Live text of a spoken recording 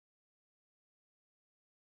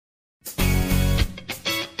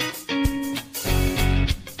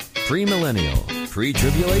premillennial,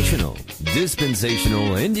 pre-tribulational,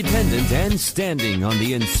 dispensational, independent, and standing on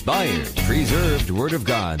the inspired, preserved Word of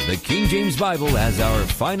God, the King James Bible as our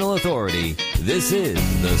final authority. This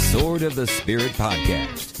is the Sword of the Spirit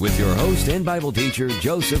podcast with your host and Bible teacher,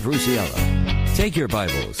 Joseph Rusiello. Take your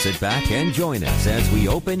Bible, sit back, and join us as we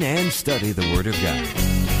open and study the Word of God.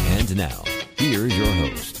 And now, here's your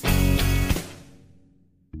host.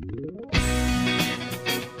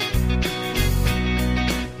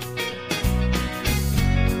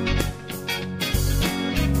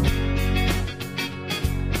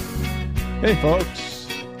 Hey folks,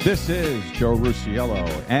 this is Joe Rusiello,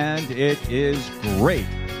 and it is great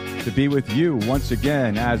to be with you once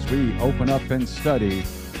again as we open up and study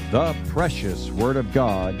the precious Word of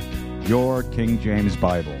God, your King James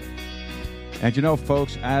Bible. And you know,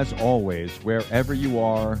 folks, as always, wherever you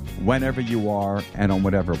are, whenever you are, and on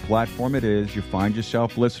whatever platform it is you find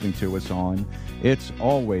yourself listening to us on, it's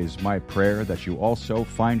always my prayer that you also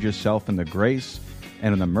find yourself in the grace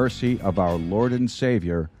and in the mercy of our Lord and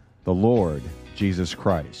Savior, the Lord Jesus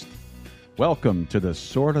Christ. Welcome to the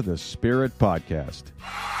Sword of the Spirit podcast.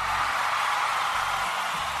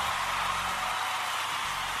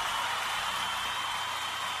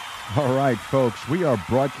 All right, folks, we are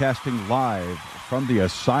broadcasting live from the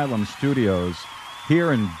Asylum Studios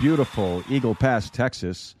here in beautiful Eagle Pass,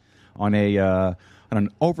 Texas, on an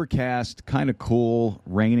overcast, kind of cool,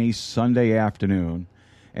 rainy Sunday afternoon,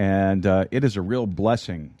 and it is a real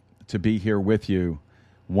blessing to be here with you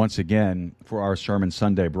once again for our Sermon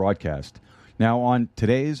Sunday broadcast. Now, on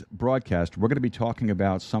today's broadcast, we're going to be talking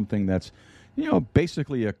about something that's,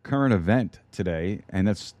 basically a current event today, and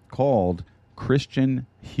it's called Christian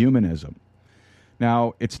Humanism.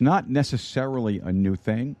 Now, it's not necessarily a new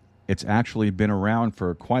thing. It's actually been around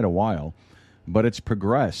for quite a while, but it's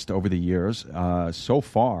progressed over the years so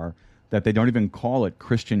far that they don't even call it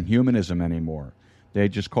Christian Humanism anymore. They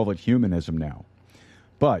just call it humanism now.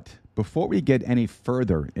 But before we get any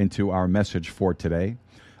further into our message for today,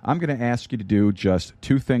 I'm going to ask you to do just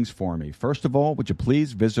two things for me. First of all, would you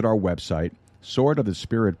please visit our website,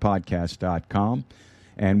 swordofthespiritpodcast.com,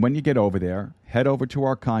 and when you get over there, head over to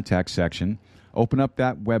our contact section, open up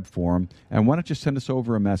that web form, and why don't you send us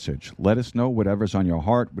over a message? Let us know whatever's on your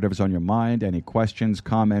heart, whatever's on your mind, any questions,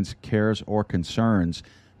 comments, cares, or concerns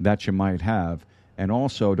that you might have. And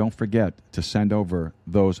also, don't forget to send over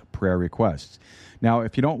those prayer requests. Now,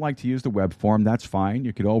 if you don't like to use the web form, that's fine.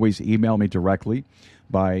 You could always email me directly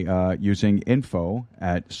by using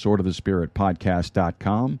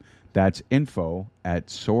info@swordofthespiritpodcast.com. That's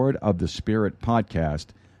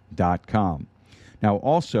info@swordofthespiritpodcast.com. Now,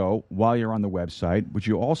 also, while you're on the website, would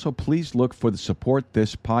you also please look for the Support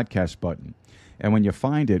This Podcast button? And when you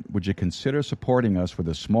find it, would you consider supporting us with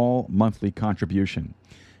a small monthly contribution?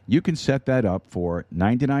 You can set that up for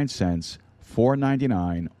 99 cents,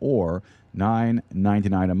 $4.99, or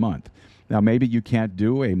 $9.99 a month. Now, maybe you can't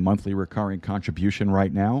do a monthly recurring contribution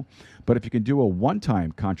right now, but if you can do a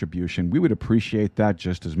one-time contribution, we would appreciate that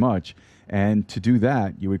just as much. And to do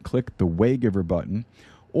that, you would click the Waygiver button,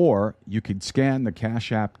 or you could scan the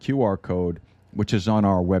Cash App QR code, which is on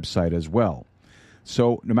our website as well.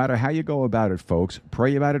 So no matter how you go about it, folks,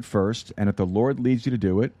 pray about it first, and if the Lord leads you to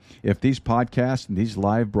do it, if these podcasts and these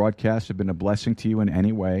live broadcasts have been a blessing to you in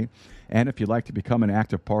any way, and if you'd like to become an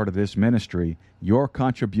active part of this ministry, your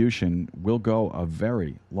contribution will go a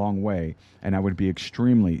very long way, and I would be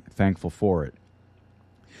extremely thankful for it.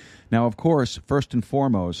 Now, of course, first and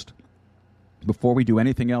foremost, before we do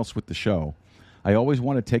anything else with the show, I always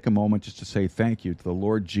want to take a moment just to say thank you to the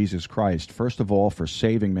Lord Jesus Christ, first of all, for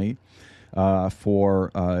saving me,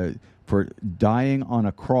 for dying on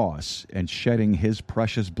a cross and shedding His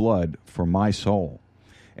precious blood for my soul.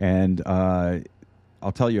 And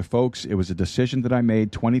I'll tell you, folks, it was a decision that I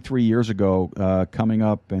made 23 years ago, coming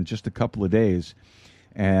up in just a couple of days,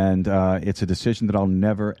 and it's a decision that I'll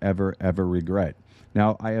never, ever, ever regret.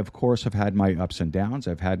 Now, I, of course, have had my ups and downs.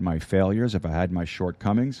 I've had my failures. I've had my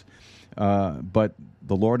shortcomings. But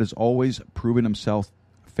the Lord has always proven Himself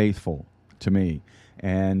faithful to me.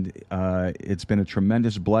 And it's been a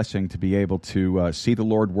tremendous blessing to be able to see the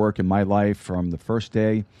Lord work in my life from the first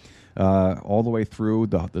day all the way through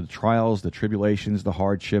the trials, the tribulations, the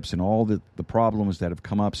hardships, and all the problems that have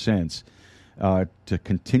come up since. To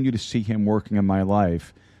continue to see Him working in my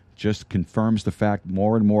life just confirms the fact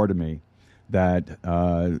more and more to me that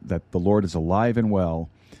the Lord is alive and well,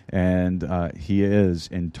 and He is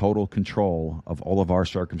in total control of all of our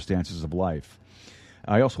circumstances of life.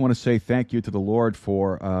 I also want to say thank you to the Lord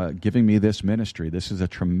for giving me this ministry. This is a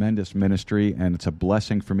tremendous ministry, and it's a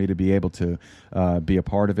blessing for me to be able to be a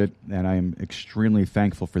part of it, and I am extremely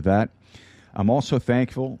thankful for that. I'm also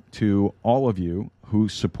thankful to all of you who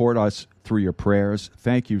support us through your prayers.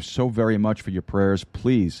 Thank you so very much for your prayers.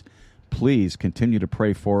 Please, please continue to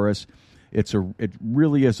pray for us. It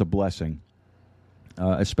really is a blessing,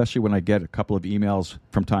 especially when I get a couple of emails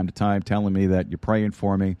from time to time telling me that you're praying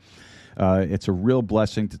for me. It's a real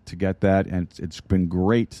blessing to get that, and it's been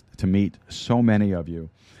great to meet so many of you.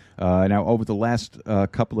 Now, over the last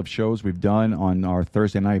couple of shows we've done on our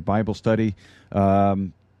Thursday night Bible study,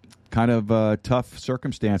 kind of tough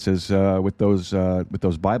circumstances with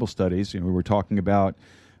those Bible studies. We were talking about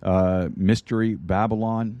Mystery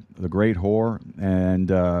Babylon, the Great Whore, and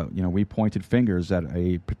we pointed fingers at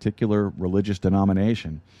a particular religious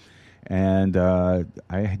denomination. And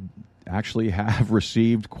I actually have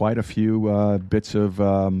received quite a few bits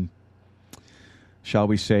of, shall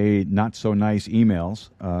we say, not so nice emails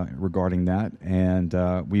regarding that, and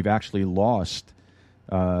we've actually lost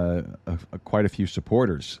quite a few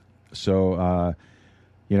supporters. So,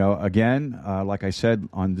 again, like I said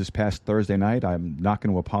on this past Thursday night, I'm not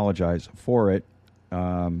going to apologize for it.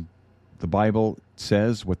 The Bible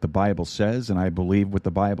says what the Bible says, and I believe what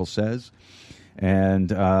the Bible says.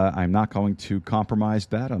 And I'm not going to compromise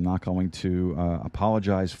that. I'm not going to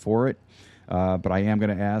apologize for it. But I am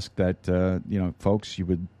going to ask that, folks, you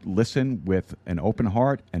would listen with an open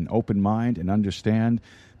heart, an open mind, and understand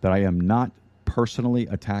that I am not personally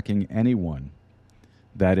attacking anyone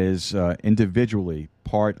that is individually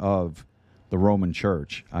part of the Roman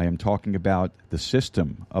Church. I am talking about the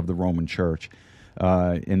system of the Roman Church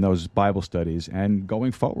in those Bible studies and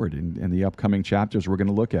going forward in the upcoming chapters we're going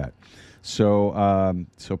to look at. So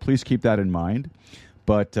please keep that in mind.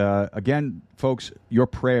 But again, folks, your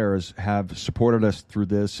prayers have supported us through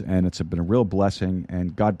this, and it's been a real blessing,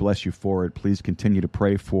 and God bless you for it. Please continue to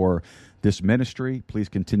pray for this ministry. Please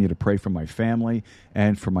continue to pray for my family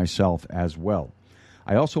and for myself as well.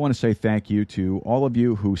 I also want to say thank you to all of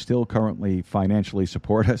you who still currently financially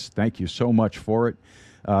support us. Thank you so much for it,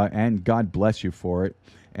 and God bless you for it.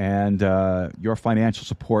 And your financial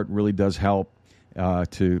support really does help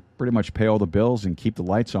to pretty much pay all the bills and keep the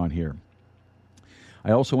lights on here.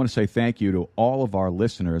 I also want to say thank you to all of our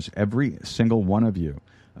listeners, every single one of you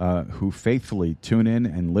who faithfully tune in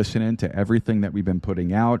and listen in to everything that we've been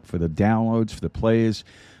putting out, for the downloads, for the plays.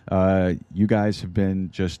 You guys have been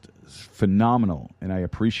just phenomenal, and I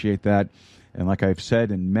appreciate that. And like I've said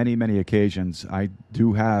in many, many occasions, I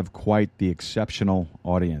do have quite the exceptional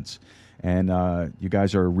audience. And you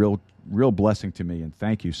guys are a real blessing to me, and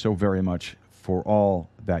thank you so very much for all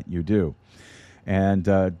that you do. And,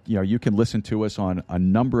 you can listen to us on a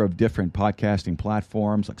number of different podcasting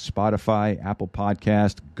platforms like Spotify, Apple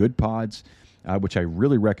Podcast, Good Pods, which I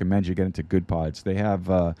really recommend you get into Good Pods. They have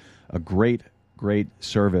a great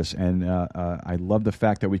service, and I love the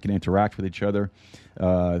fact that we can interact with each other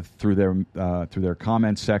through their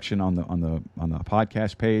comments section on the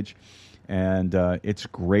podcast page. And it's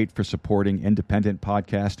great for supporting independent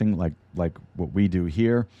podcasting like what we do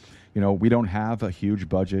here. We don't have a huge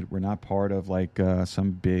budget. We're not part of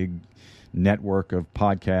some big network of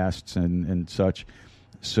podcasts and such.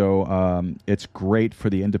 So it's great for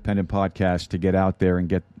the independent podcast to get out there and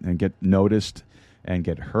get noticed and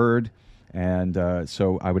get heard. And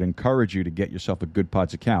so I would encourage you to get yourself a Good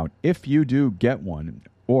Pods account. If you do get one,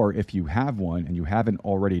 or if you have one and you haven't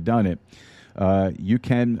already done it, you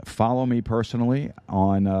can follow me personally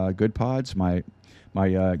on Good Pods. My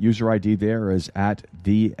user ID there is at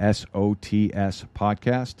the SOTS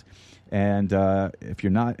podcast. And if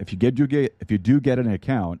you do get an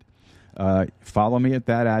account, follow me at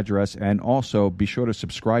that address, and also be sure to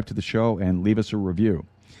subscribe to the show and leave us a review.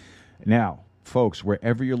 Now, folks,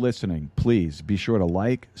 wherever you're listening, please be sure to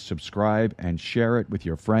like, subscribe, and share it with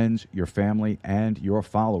your friends, your family, and your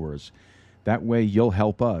followers. That way you'll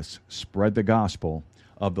help us spread the gospel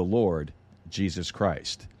of the Lord Jesus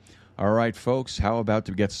Christ. All right, folks, how about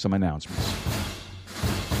to get some announcements?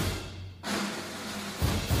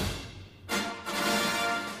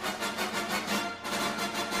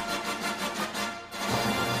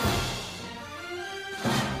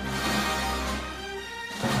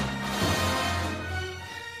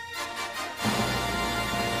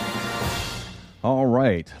 All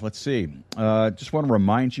right, let's see. Just want to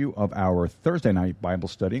remind you of our Thursday night Bible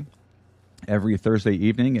study every Thursday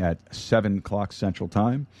evening at 7 o'clock Central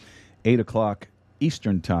Time, 8 o'clock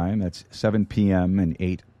Eastern Time. That's 7 p.m. and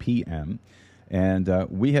 8 p.m. And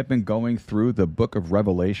we have been going through the book of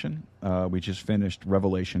Revelation. We just finished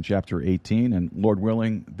Revelation chapter 18, and Lord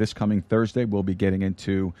willing, this coming Thursday, we'll be getting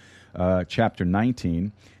into chapter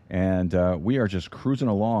 19. And we are just cruising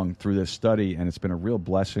along through this study, and it's been a real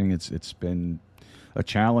blessing. It's been a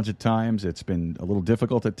challenge at times. It's been a little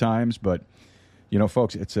difficult at times, but you know,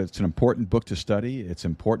 folks, it's an important book to study. It's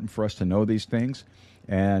important for us to know these things.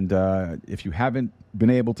 And if you haven't been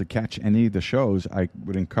able to catch any of the shows, I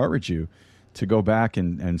would encourage you to go back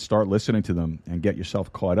and start listening to them and get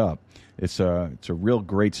yourself caught up. It's a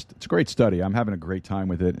great study. I'm having a great time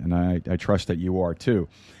with it, and I trust that you are too.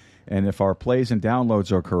 And if our plays and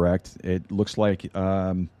downloads are correct, it looks like you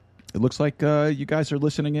guys are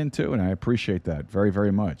listening in too, and I appreciate that very,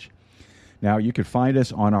 very much. Now, you can find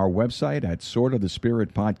us on our website at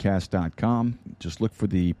swordofthespiritpodcast.com. Just look for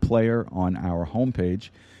the player on our homepage,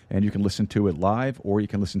 and you can listen to it live, or you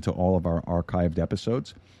can listen to all of our archived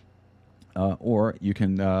episodes. Or you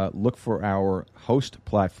can look for our host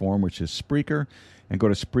platform, which is Spreaker, and go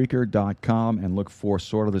to Spreaker.com and look for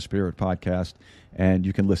Sword of the Spirit Podcast, and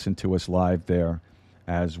you can listen to us live there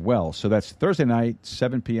as well. So that's Thursday night,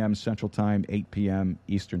 7 p.m. Central Time, 8 p.m.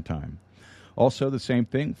 Eastern Time. Also, the same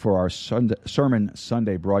thing for our Sermon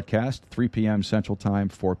Sunday broadcast, 3 p.m. Central Time,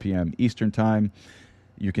 4 p.m. Eastern Time.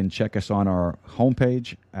 You can check us on our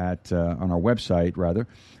homepage on our website, rather,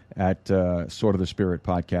 at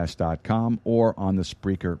swordofthespiritpodcast.com or on the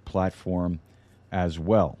Spreaker platform as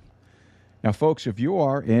well. Now, folks, if you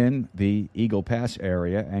are in the Eagle Pass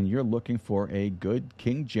area and you're looking for a good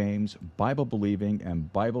King James Bible-believing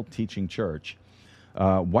and Bible-teaching church,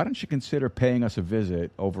 why don't you consider paying us a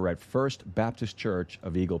visit over at First Baptist Church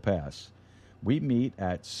of Eagle Pass? We meet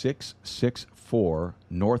at 664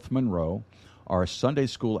 North Monroe. Our Sunday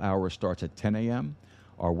school hour starts at 10 a.m.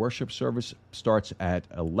 Our worship service starts at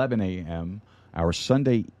 11 a.m. Our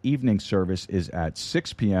Sunday evening service is at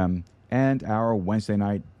 6 p.m. And our Wednesday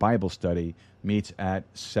night Bible study meets at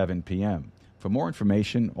 7 p.m. For more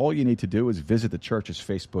information, all you need to do is visit the church's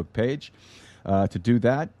Facebook page. To do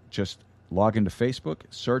that, just log into Facebook,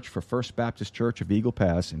 search for First Baptist Church of Eagle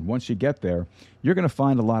Pass, and once you get there, you're going to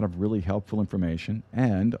find a lot of really helpful information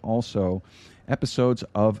and also episodes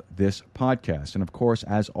of this podcast. And of course,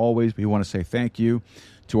 as always, we want to say thank you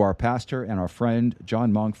to our pastor and our friend,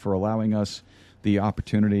 John Monk, for allowing us the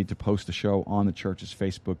opportunity to post the show on the church's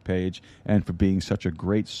Facebook page and for being such a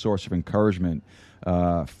great source of encouragement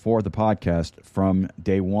for the podcast from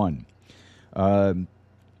day one.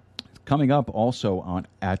 Coming up also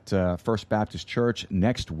at First Baptist Church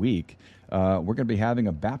next week, we're going to be having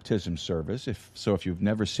a baptism service. If you've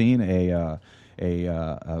never seen a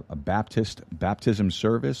Baptist baptism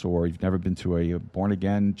service, or you've never been to a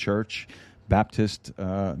born-again church Baptist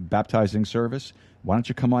baptizing service, why don't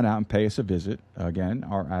you come on out and pay us a visit? Again,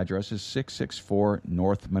 our address is 664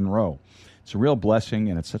 North Monroe. It's a real blessing,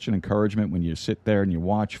 and it's such an encouragement when you sit there and you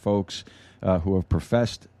watch folks who have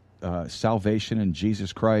professed salvation in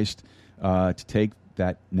Jesus Christ to take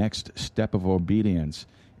that next step of obedience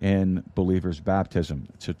in believers' baptism.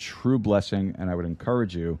 It's a true blessing, and I would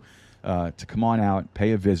encourage you to come on out,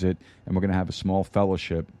 pay a visit, and we're going to have a small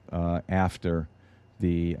fellowship after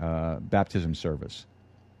the baptism service.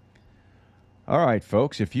 All right,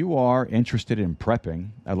 folks, if you are interested in prepping,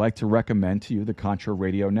 I'd like to recommend to you the Contra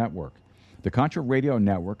Radio Network. The Contra Radio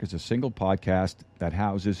Network is a single podcast that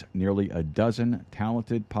houses nearly a dozen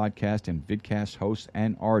talented podcast and vidcast hosts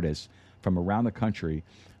and artists from around the country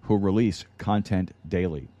who release content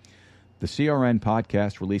daily. The CRN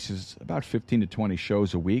podcast releases about 15 to 20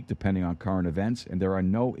 shows a week, depending on current events, and there are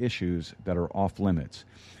no issues that are off limits.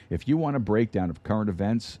 If you want a breakdown of current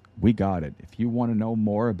events, we got it. If you want to know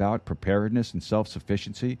more about preparedness and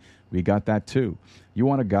self-sufficiency, we got that too. You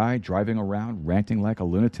want a guy driving around ranting like a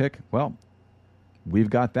lunatic? Well, we've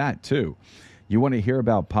got that too. You want to hear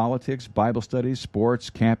about politics, Bible studies, sports,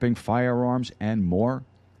 camping, firearms, and more?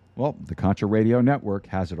 Well, the Contra Radio Network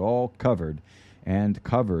has it all covered, and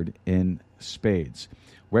covered in spades.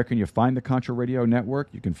 Where can you find the Contra Radio Network?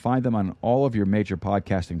 You can find them on all of your major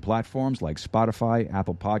podcasting platforms like Spotify,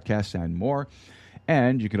 Apple Podcasts, and more.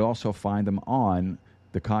 And you can also find them on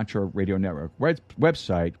the Contra Radio Network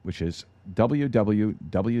website, which is www.crn.best.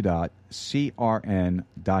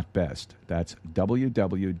 That's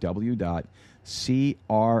www.crn.best.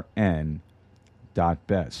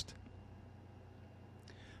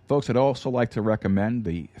 Folks, I'd also like to recommend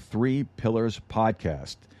the Three Pillars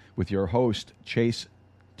podcast with your host, Chase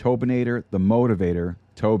Tobinator, the Motivator,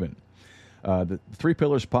 Tobin. The Three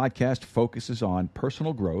Pillars podcast focuses on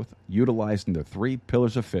personal growth, utilizing the three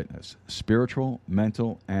pillars of fitness: spiritual,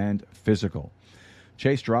 mental, and physical.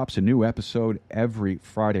 Chase drops a new episode every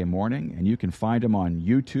Friday morning, and you can find him on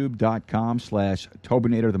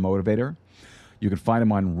youtube.com/Tobinator the Motivator. You can find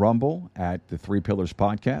him on Rumble at the Three Pillars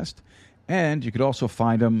Podcast, and you could also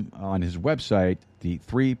find him on his website, the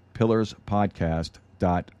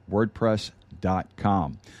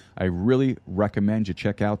threepillarspodcast.wordpress.com. I really recommend you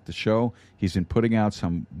check out the show. He's been putting out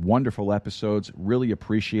some wonderful episodes. Really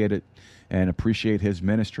appreciate it and appreciate his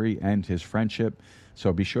ministry and his friendship.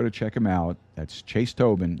 So be sure to check him out. That's Chase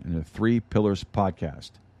Tobin and the Three Pillars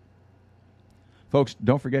Podcast. Folks,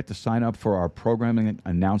 don't forget to sign up for our programming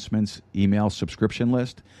announcements email subscription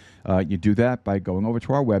list. You do that by going over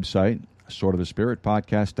to our website,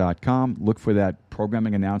 swordofthespiritpodcast.com. Look for that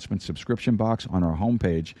programming announcement subscription box on our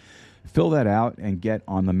homepage. Fill that out and get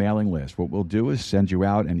on the mailing list. What we'll do is send you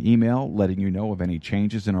out an email letting you know of any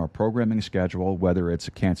changes in our programming schedule, whether it's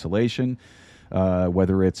a cancellation,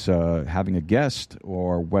 whether it's having a guest,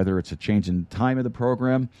 or whether it's a change in time of the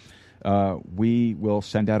program. We will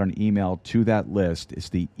send out an email to that list. It's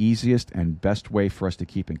the easiest and best way for us to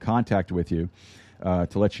keep in contact with you, to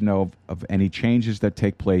let you know of any changes that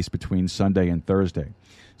take place between Sunday and Thursday.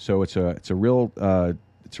 So it's a real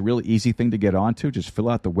easy thing to get onto. Just fill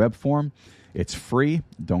out the web form. It's free,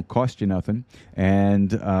 don't cost you nothing,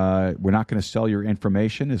 and we're not going to sell your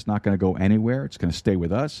information. It's not going to go anywhere. It's going to stay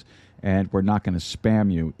with us, and we're not going to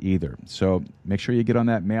spam you either. So make sure you get on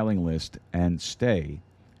that mailing list and stay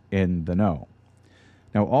in the know.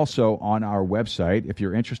 Now, also on our website, if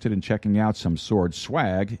you're interested in checking out some sword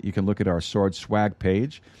swag, you can look at our sword swag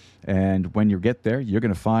page, and when you get there, you're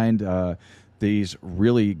going to find these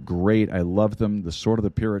really great, I love them, the Sword of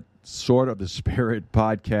the Spirit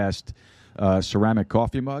podcast ceramic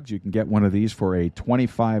coffee mugs. You can get one of these for a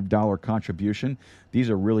 $25 contribution. These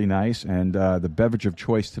are really nice, and the beverage of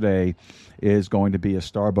choice today is going to be a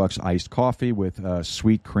Starbucks iced coffee with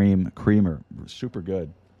sweet cream creamer. Super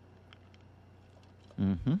good.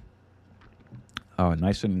 Mm-hmm. Oh,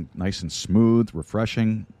 nice and smooth,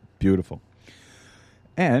 refreshing, beautiful.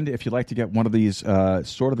 And if you'd like to get one of these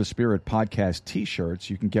Sword of the Spirit podcast T-shirts,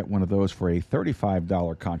 you can get one of those for a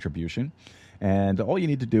 $35 contribution. And all you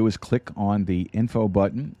need to do is click on the info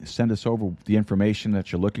button, send us over the information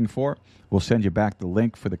that you're looking for. We'll send you back the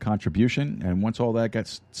link for the contribution. And once all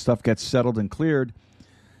that stuff gets settled and cleared,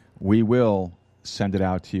 we will send it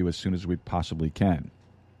out to you as soon as we possibly can.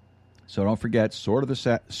 So don't forget, Sword of the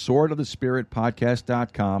Spirit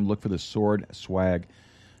Podcast.com. Look for the Sword Swag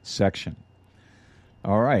section.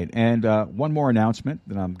 All right, and one more announcement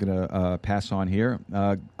that I'm going to pass on here.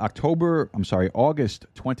 August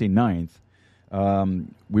 29th,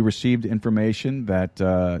 we received information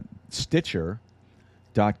that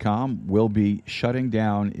Stitcher.com will be shutting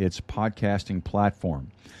down its podcasting platform.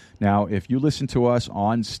 Now, if you listen to us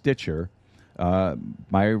on Stitcher,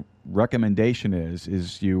 my recommendation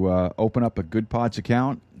is you open up a Good Pods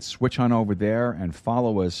account, switch on over there, and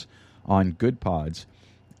follow us on Good Pods.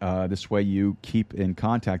 This way you keep in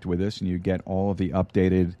contact with us and you get all of the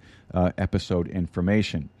updated episode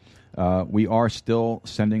information. We are still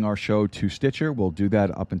sending our show to Stitcher. We'll do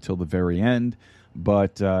that up until the very end.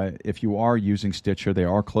 But if you are using Stitcher, they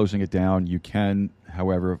are closing it down. You can,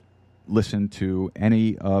 however, listen to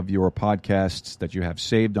any of your podcasts that you have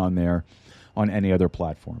saved on there on any other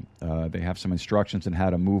platform. They have some instructions on how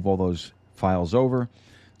to move all those files over.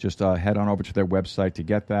 Just head on over to their website to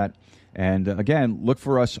get that. And again, look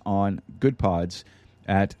for us on Good Pods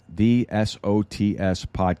at the SOTS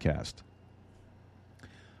Podcast.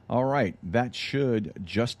 All right, that should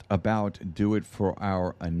just about do it for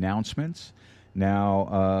our announcements.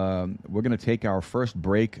 Now, we're going to take our first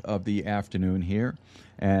break of the afternoon here.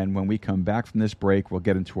 And when we come back from this break, we'll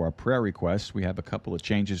get into our prayer requests. We have a couple of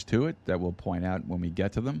changes to it that we'll point out when we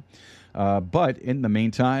get to them. But in the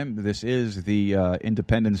meantime, this is the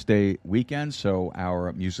Independence Day weekend, so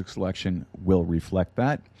our music selection will reflect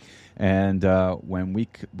that. And when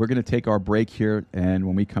we're going to take our break here, and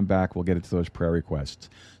when we come back, we'll get into those prayer requests.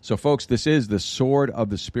 So, folks, this is the Sword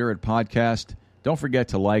of the Spirit podcast. Don't forget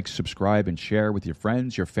to like, subscribe, and share with your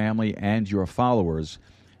friends, your family, and your followers.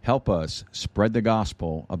 Help us spread the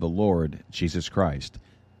gospel of the Lord Jesus Christ.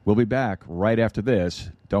 We'll be back right after this.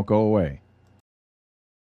 Don't go away.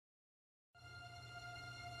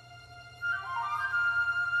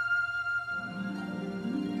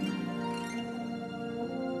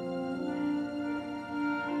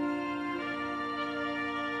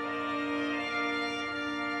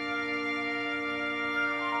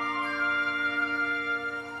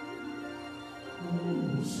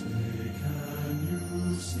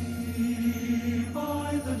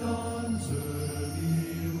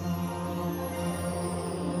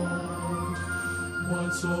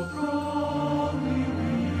 So proudly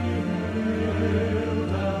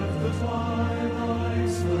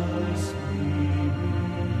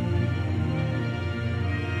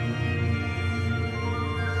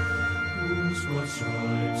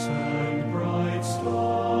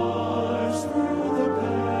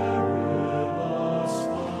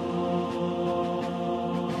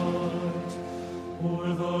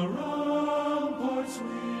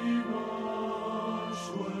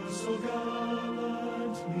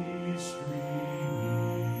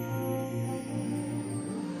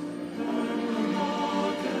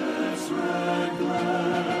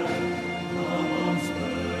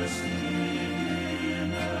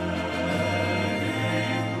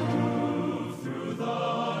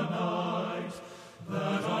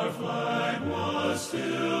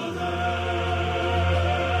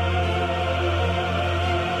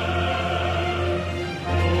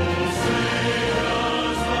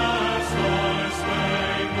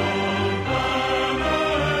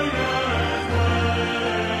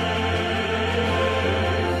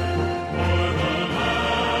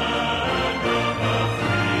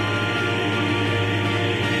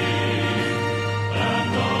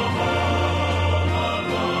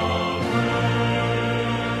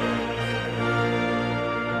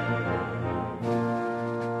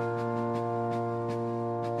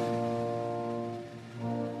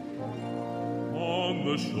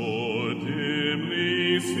the shore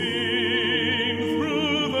dimly seen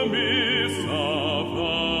through the mist of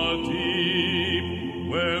the deep,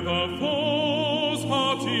 where the foe's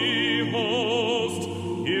haughty host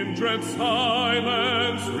in dread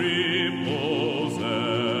silence reposes.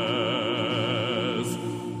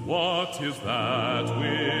 What is that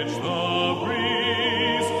which the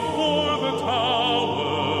breeze o'er the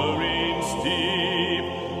towering steep,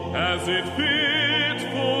 as it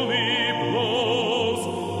fitfully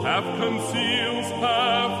blows, half conceals,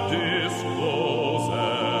 half discloses?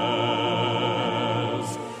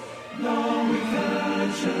 Now it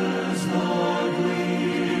catches the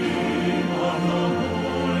gleam of the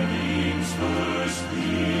morning's first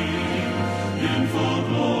beam, in full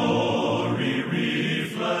glory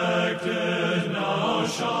reflected, now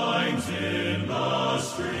shines in the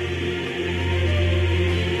stream.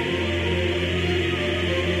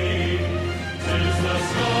 'Tis the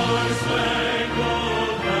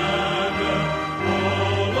star-spangled banner,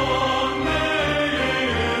 all along may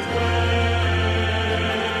it wave,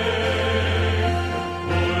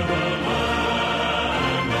 for the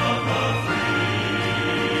land of the free,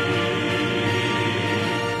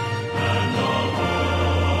 and the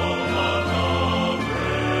home of the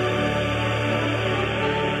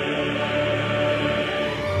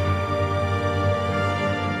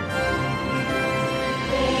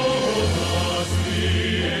must be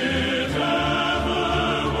it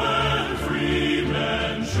ever when free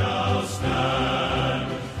men shall stand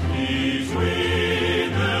between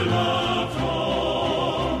their loved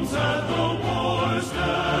homes at the war's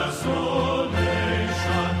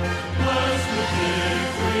desolation, blessed with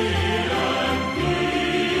victory and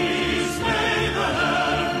peace. May the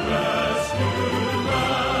hand-rescued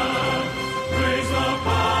land praise the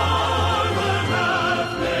power that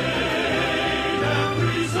hath made and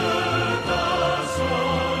preserved us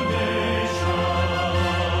our nation.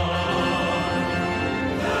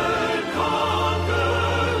 Then conquer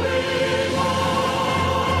we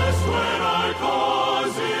must when our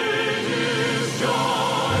cause it is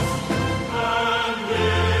just, and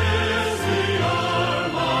this our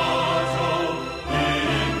motto,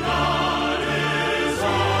 in God is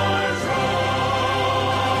our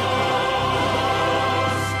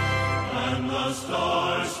trust, and the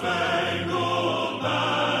star-spangled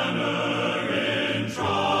banner in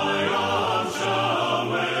triumph shall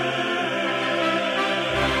wave,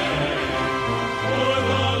 for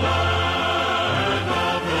the land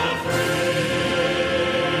of the free,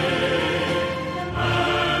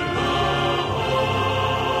 and the home of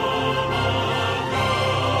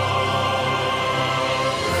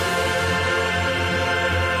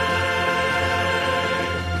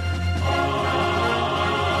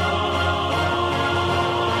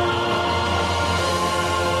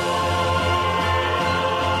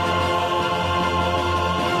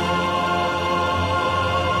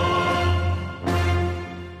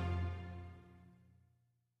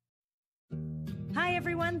Hi,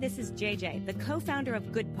 everyone. This is JJ, the co-founder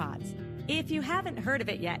of Good Pods. If you haven't heard of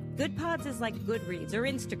it yet, Good Pods is like Goodreads or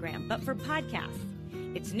Instagram, but for podcasts.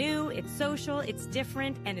 It's new, it's social, it's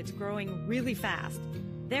different, and it's growing really fast.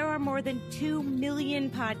 There are more than 2 million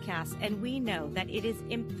podcasts, and we know that it is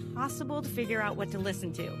impossible to figure out what to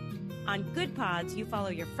listen to. On Good Pods, you follow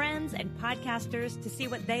your friends and podcasters to see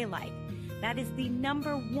what they like. That is the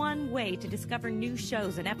 #1 way to discover new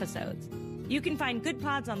shows and episodes. You can find Good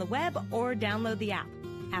Pods on the web or download the app.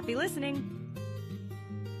 Happy listening.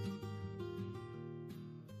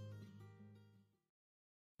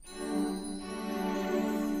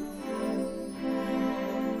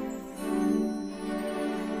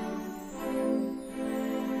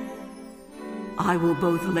 I will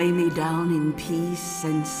both lay me down in peace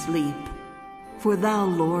and sleep, for thou,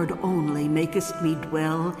 Lord, only makest me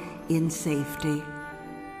dwell in safety.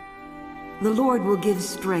 The Lord will give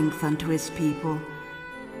strength unto his people.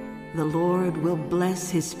 The Lord will bless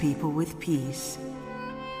his people with peace.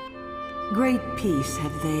 Great peace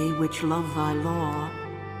have they which love thy law,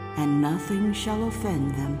 and nothing shall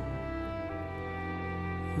offend them.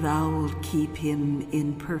 Thou wilt keep him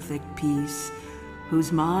in perfect peace,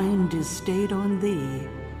 whose mind is stayed on thee,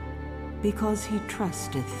 because he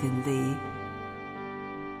trusteth in thee.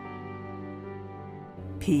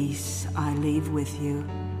 Peace I leave with you.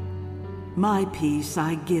 My peace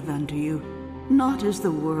I give unto you. Not as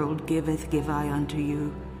the world giveth, give I unto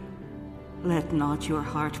you. Let not your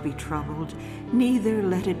heart be troubled, neither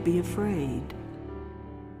let it be afraid.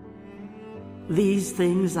 These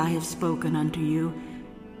things I have spoken unto you,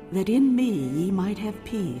 that in me ye might have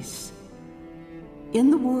peace.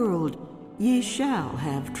 In the world ye shall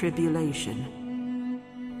have tribulation,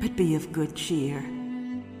 but be of good cheer.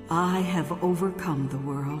 I have overcome the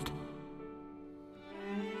world."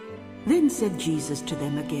 Then said Jesus to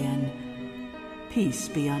them again, "Peace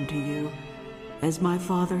be unto you. As my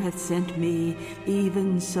Father hath sent me,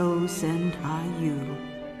 even so send I you.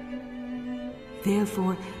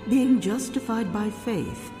 Therefore, being justified by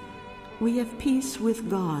faith, we have peace with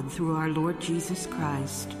God through our Lord Jesus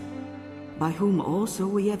Christ, by whom also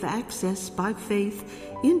we have access by faith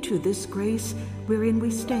into this grace wherein we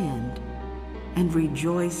stand, and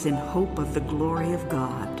rejoice in hope of the glory of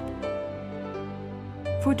God.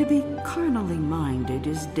 For to be carnally minded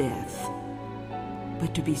is death,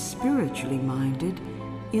 but to be spiritually minded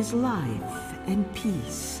is life and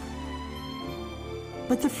peace.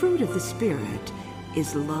 But the fruit of the Spirit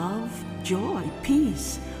is love, joy,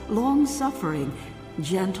 peace, long-suffering,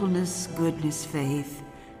 gentleness, goodness, faith,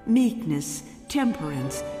 meekness,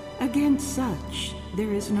 temperance. Against such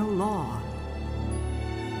there is no law.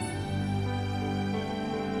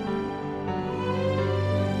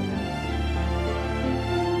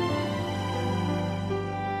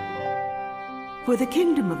 For the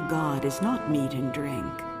kingdom of God is not meat and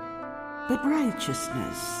drink, but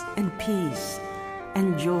righteousness and peace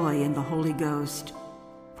and joy in the Holy Ghost.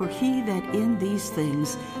 For he that in these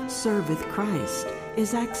things serveth Christ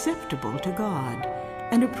is acceptable to God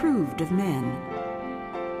and approved of men.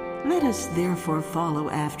 Let us therefore follow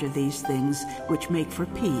after these things which make for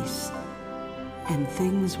peace, and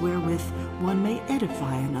things wherewith one may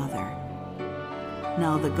edify another.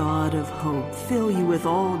 Now the God of hope fill you with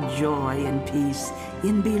all joy and peace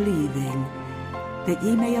in believing, that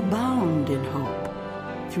ye may abound in hope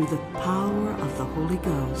through the power of the Holy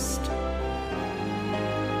Ghost.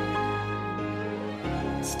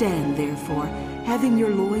 Stand therefore, having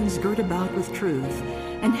your loins girt about with truth,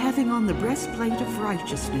 and having on the breastplate of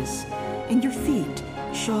righteousness, and your feet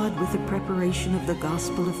shod with the preparation of the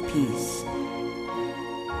gospel of peace.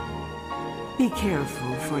 Be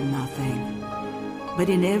careful for nothing, but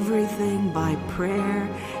in everything by prayer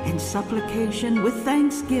and supplication with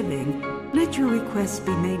thanksgiving, let your requests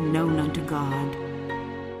be made known unto God.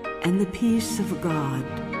 And the peace of God,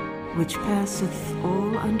 which passeth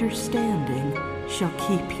all understanding, shall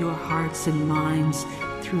keep your hearts and minds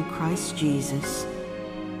through Christ Jesus.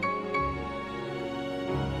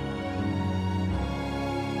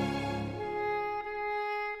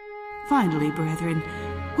 Finally, brethren,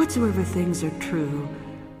 whatsoever things are true,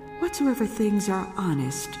 whatsoever things are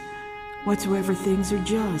honest, whatsoever things are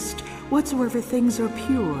just, whatsoever things are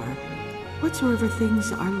pure, whatsoever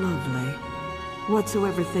things are lovely,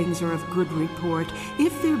 whatsoever things are of good report,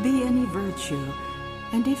 if there be any virtue,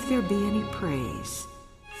 and if there be any praise,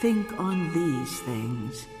 think on these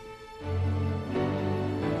things.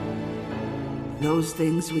 Those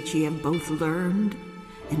things which ye have both learned,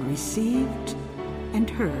 and received, and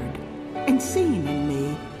heard, and seen in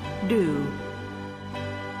me, do.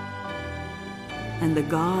 And the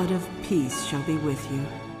God of peace shall be with you.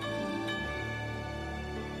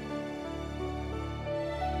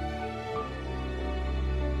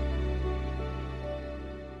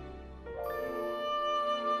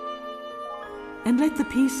 And let the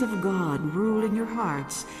peace of God rule in your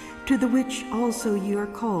hearts, to the which also ye are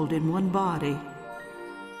called in one body.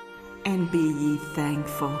 And be ye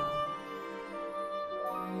thankful.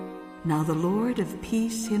 Now the Lord of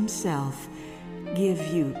peace himself give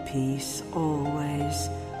you peace always,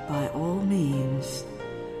 by all means.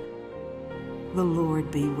 The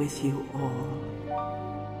Lord be with you all.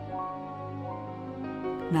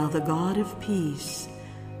 Now the God of peace,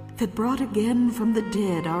 that brought again from the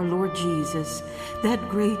dead our Lord Jesus, that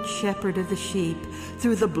great shepherd of the sheep,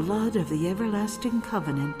 through the blood of the everlasting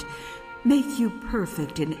covenant, make you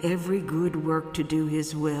perfect in every good work to do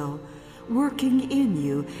his will, working in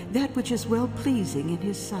you that which is well-pleasing in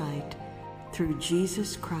his sight, through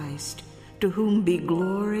Jesus Christ, to whom be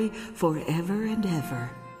glory forever and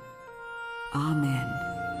ever. Amen.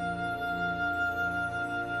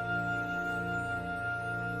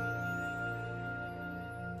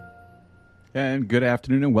 And good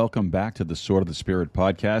afternoon and welcome back to the Sword of the Spirit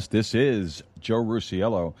podcast. This is Joe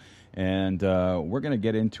Rusiello, and we're going to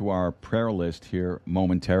get into our prayer list here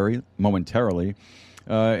momentarily.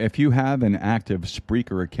 If you have an active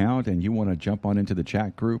Spreaker account and you want to jump on into the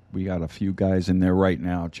chat group, we got a few guys in there right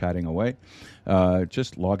now chatting away.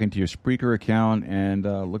 Just log into your Spreaker account and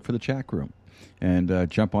look for the chat group and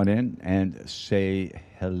jump on in and say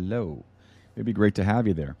hello. It'd be great to have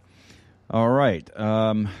you there. All right.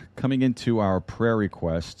 Coming into our prayer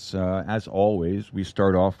requests, as always, we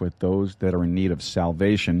start off with those that are in need of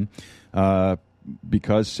salvation.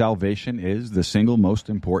 Because salvation is the single most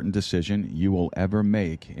important decision you will ever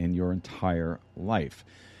make in your entire life.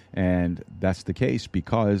 And that's the case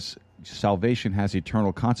because salvation has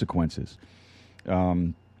eternal consequences.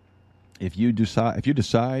 If you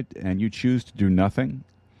decide and you choose to do nothing,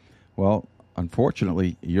 well,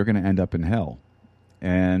 unfortunately, you're going to end up in hell.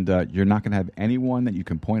 And you're not going to have anyone that you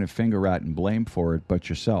can point a finger at and blame for it but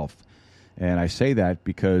yourself. And I say that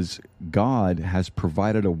because God has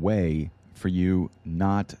provided a way for you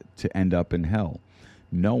not to end up in hell.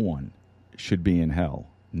 No one should be in hell.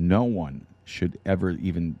 No one should ever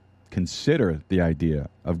even consider the idea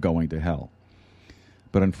of going to hell.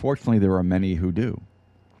 But unfortunately, there are many who do,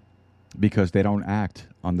 because they don't act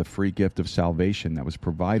on the free gift of salvation that was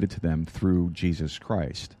provided to them through Jesus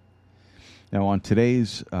Christ. Now, on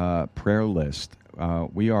today's prayer list,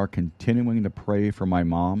 we are continuing to pray for my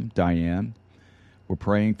mom, Diane. We're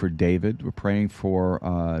praying for David. We're praying for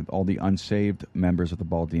all the unsaved members of the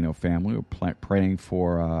Baldino family. We're praying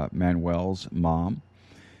for Manuel's mom.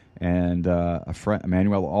 And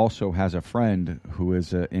Manuel also has a friend who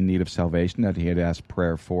is in need of salvation that he had asked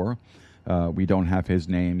prayer for. We don't have his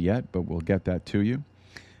name yet, but we'll get that to you.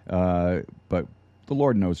 But the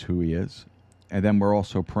Lord knows who he is. And then we're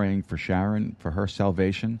also praying for Sharon, for her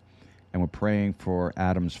salvation. And we're praying for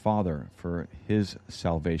Adam's father, for his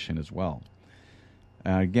salvation as well.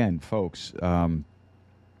 Again, folks,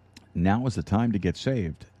 now is the time to get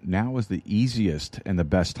saved. Now is the easiest and the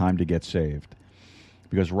best time to get saved.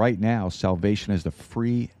 Because right now, salvation is the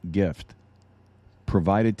free gift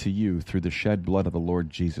provided to you through the shed blood of the Lord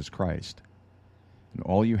Jesus Christ. And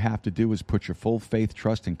all you have to do is put your full faith,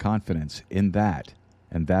 trust, and confidence in that,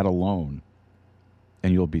 and that alone,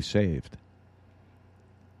 and you'll be saved.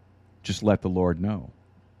 Just let the Lord know.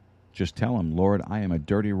 Just tell him, Lord, I am a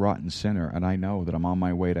dirty, rotten sinner, and I know that I'm on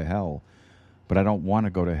my way to hell. But I don't want to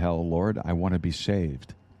go to hell, Lord. I want to be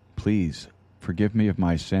saved. Please forgive me of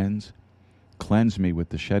my sins. Cleanse me with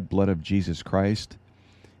the shed blood of Jesus Christ,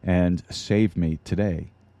 and save me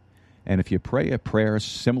today. And if you pray a prayer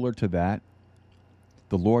similar to that,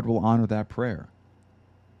 the Lord will honor that prayer,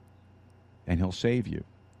 and he'll save you.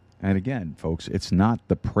 And again, folks, it's not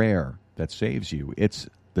the prayer that saves you. It's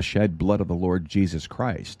the shed blood of the Lord Jesus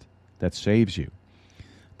Christ that saves you.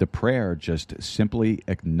 The prayer just simply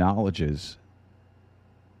acknowledges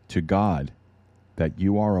to God that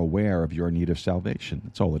you are aware of your need of salvation.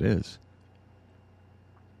 That's all it is.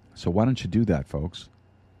 So why don't you do that, folks?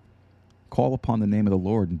 Call upon the name of the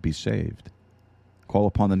Lord and be saved. Call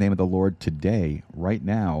upon the name of the Lord today, right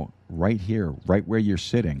now, right here, right where you're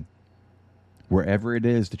sitting, wherever it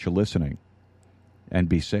is that you're listening, and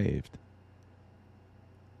be saved.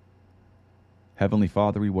 Heavenly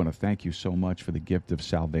Father, we want to thank you so much for the gift of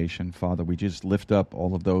salvation. Father, we just lift up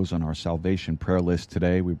all of those on our salvation prayer list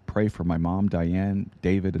today. We pray for my mom, Diane,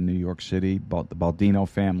 David in New York City, the Baldino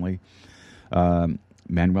family,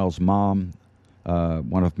 Manuel's mom,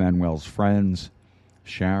 one of Manuel's friends,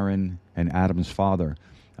 Sharon, and Adam's father.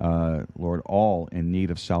 Lord, all in need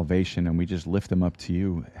of salvation, and we just lift them up to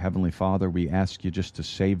you. Heavenly Father, we ask you just to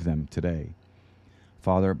save them today.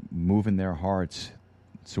 Father, move in their hearts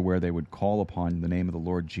to where they would call upon the name of the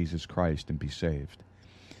Lord Jesus Christ and be saved.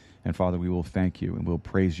 And Father, we will thank you and we'll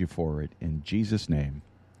praise you for it. In Jesus' name,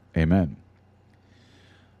 amen.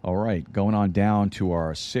 All right, going on down to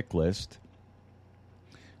our sick list.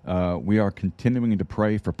 We are continuing to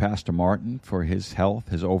pray for Pastor Martin, for his health,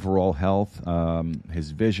 his overall health,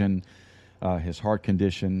 his vision, his heart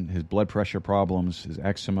condition, his blood pressure problems, his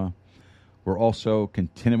eczema. We're also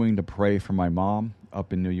continuing to pray for my mom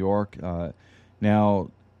up in New York. Now,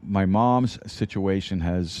 my mom's situation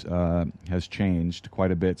has changed quite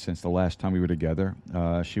a bit since the last time we were together.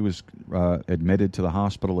 She was admitted to the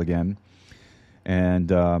hospital again,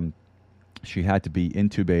 and she had to be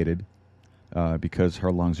intubated because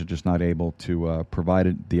her lungs are just not able to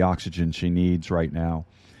provide the oxygen she needs right now,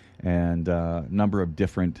 and a number of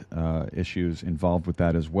different issues involved with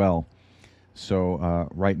that as well. So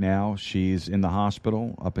right now she's in the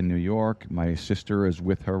hospital up in New York. My sister is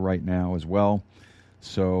with her right now as well.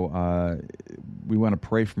 So we want to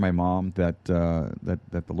pray for my mom that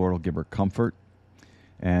the Lord will give her comfort,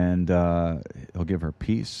 and he'll give her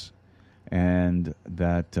peace, and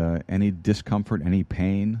that any discomfort, any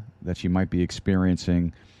pain that she might be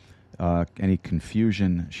experiencing, any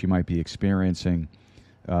confusion she might be experiencing,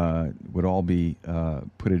 would all be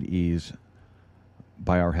put at ease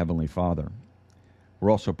by our Heavenly Father. We're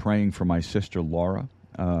also praying for my sister Laura,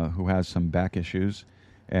 who has some back issues.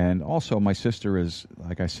 And also my sister is,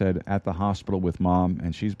 like I said, at the hospital with Mom,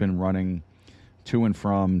 and she's been running to and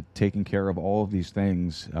from, taking care of all of these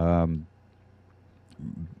things, all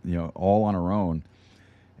on her own.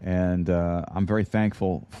 And I'm very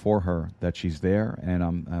thankful for her that she's there,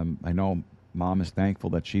 and I know Mom is thankful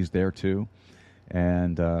that she's there too.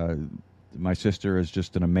 And my sister is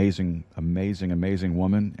just an amazing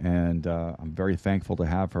woman, and I'm very thankful to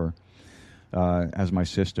have her as my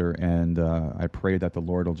sister. And I pray that the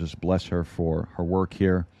Lord will just bless her for her work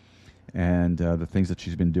here and the things that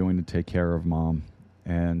she's been doing to take care of Mom,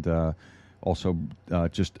 and also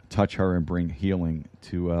just touch her and bring healing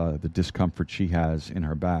to the discomfort she has in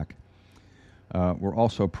her back. We're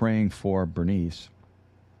also praying for Bernice.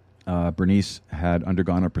 Bernice had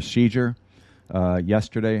undergone a procedure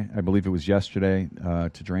yesterday, I believe it was yesterday,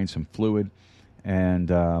 to drain some fluid. And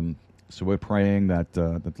so we're praying that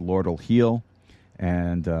the Lord will heal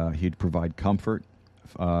and He'd provide comfort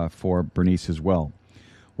for Bernice as well.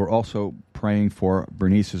 We're also praying for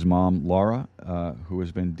Bernice's mom, Laura, who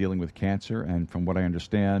has been dealing with cancer. And from what I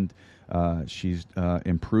understand, she's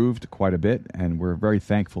improved quite a bit, and we're very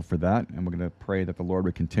thankful for that. And we're going to pray that the Lord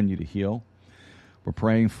would continue to heal. We're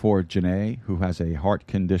praying for Janae, who has a heart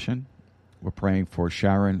condition. We're praying for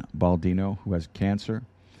Sharon Baldino, who has cancer.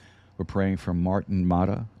 We're praying for Martin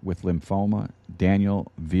Mata with lymphoma,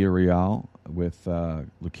 Daniel Villarreal with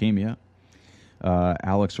leukemia,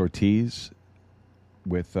 Alex Ortiz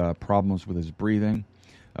with problems with his breathing,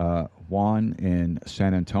 Juan in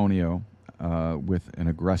San Antonio with an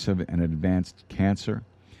aggressive and advanced cancer.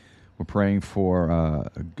 We're praying for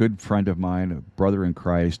a good friend of mine, a brother in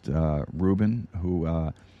Christ, Ruben,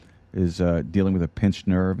 who is dealing with a pinched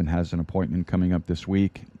nerve and has an appointment coming up this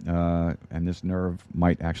week, and this nerve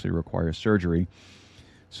might actually require surgery.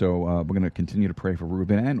 So we're going to continue to pray for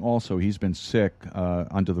Ruben. And also, he's been sick,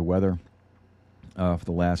 under the weather for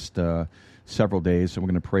the last several days, so we're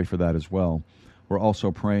going to pray for that as well. We're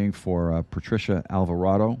also praying for Patricia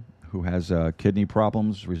Alvarado, who has kidney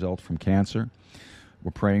problems result from cancer.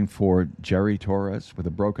 We're praying for Jerry Torres with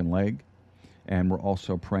a broken leg. And we're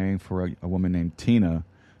also praying for a woman named Tina,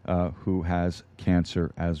 who has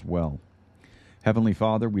cancer as well. Heavenly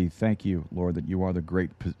Father, we thank you, Lord, that you are the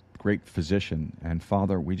great physician. And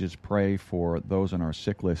Father, we just pray for those on our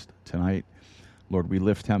sick list tonight. Lord, we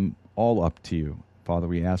lift them all up to you. Father,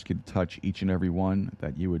 we ask you to touch each and every one,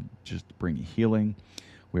 that you would just bring healing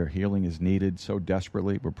where healing is needed so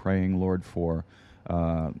desperately. We're praying, Lord, for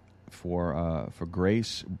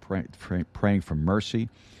grace, praying for mercy.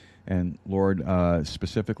 And Lord,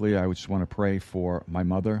 specifically, I just want to pray for my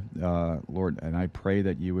mother, Lord, and I pray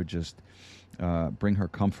that you would just bring her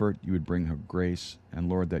comfort, you would bring her grace, and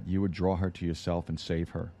Lord, that you would draw her to yourself and save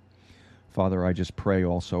her. Father, I just pray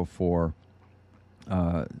also for,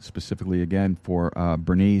 specifically again, for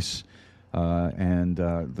Bernice and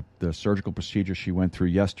the surgical procedure she went through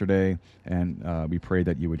yesterday, and we pray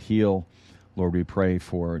that you would heal. Lord, we pray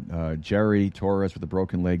for Jerry Torres with a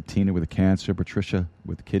broken leg, Tina with a cancer, Patricia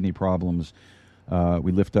with kidney problems.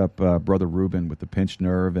 We lift up Brother Ruben with the pinched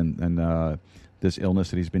nerve and this illness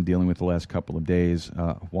that he's been dealing with the last couple of days.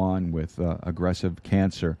 Juan with aggressive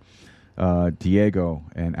cancer. Diego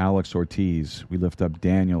and Alex Ortiz. We lift up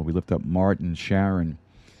Daniel. We lift up Martin, Sharon,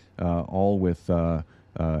 all with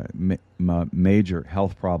major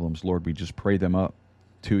health problems. Lord, we just pray them up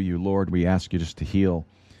to you. Lord, we ask you just to heal.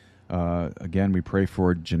 Again, we pray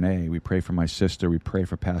for Janae. We pray for my sister. We pray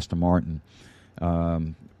for Pastor Martin.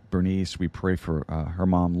 Bernice, we pray for her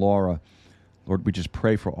mom, Laura. Lord, we just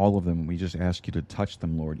pray for all of them. We just ask you to touch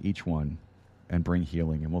them, Lord, each one, and bring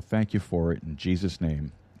healing. And we'll thank you for it in Jesus'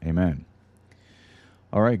 name. Amen.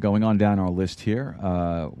 All right, going on down our list here,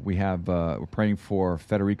 we're praying for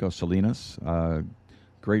Federico Salinas,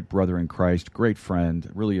 great brother in Christ, great friend.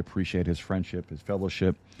 Really appreciate his friendship, his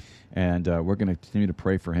fellowship. And we're going to continue to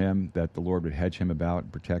pray for him, that the Lord would hedge him about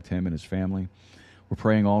and protect him and his family. We're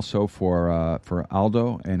praying also for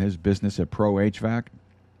Aldo and his business at Pro HVAC,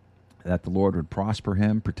 that the Lord would prosper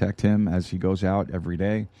him, protect him as he goes out every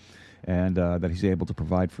day, and that he's able to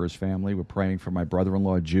provide for his family. We're praying for my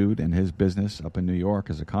brother-in-law, Jude, and his business up in New York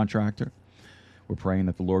as a contractor. We're praying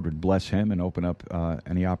that the Lord would bless him and open up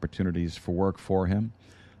any opportunities for work for him.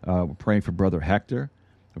 We're praying for Brother Hector.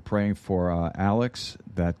 We're praying for Alex,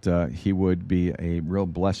 that he would be a real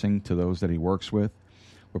blessing to those that he works with.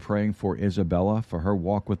 We're praying for Isabella for her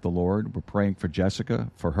walk with the Lord. We're praying for Jessica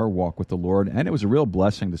for her walk with the Lord. And it was a real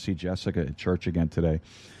blessing to see Jessica at church again today.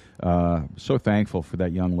 So thankful for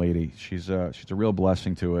that young lady. She's a real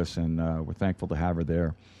blessing to us, and we're thankful to have her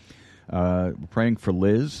there. We're praying for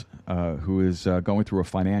Liz, who is going through a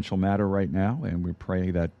financial matter right now, and we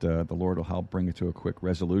pray that the Lord will help bring it to a quick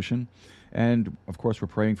resolution. And, of course, we're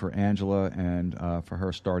praying for Angela and for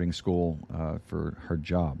her starting school for her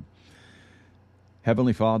job.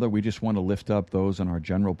 Heavenly Father, we just want to lift up those on our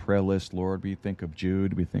general prayer list. Lord, we think of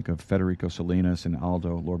Jude, we think of Federico Salinas and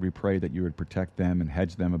Aldo. Lord, we pray that you would protect them and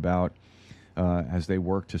hedge them about. as they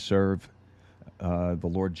work to serve the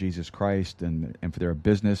Lord Jesus Christ and for their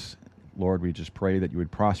business. Lord, we just pray that you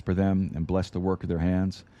would prosper them and bless the work of their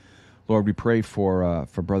hands. Lord, we pray for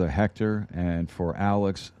Brother Hector and for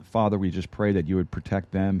Alex. Father, we just pray that you would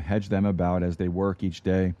protect them, hedge them about as they work each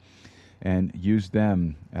day, and use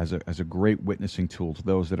them as a great witnessing tool to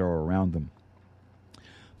those that are around them.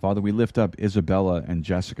 Father, we lift up Isabella and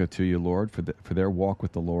Jessica to you, Lord, for their walk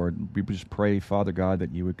with the Lord. We just pray, Father God,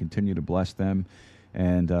 that you would continue to bless them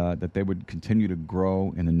and that they would continue to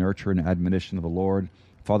grow in the nurture and admonition of the Lord.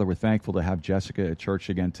 Father, we're thankful to have Jessica at church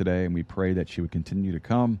again today, and we pray that she would continue to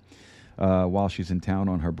come while she's in town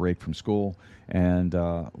on her break from school. And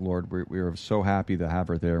Lord, we're so happy to have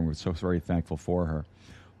her there, and we're so very thankful for her.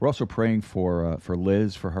 We're also praying for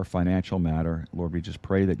Liz for her financial matter. Lord, we just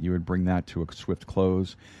pray that you would bring that to a swift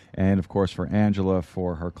close. And, of course, for Angela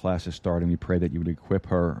for her classes starting, we pray that you would equip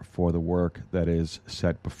her for the work that is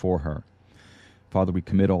set before her. Father, we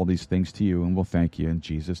commit all these things to you, and we'll thank you in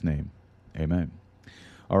Jesus' name. Amen.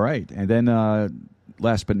 All right. And then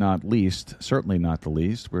last but not least, certainly not the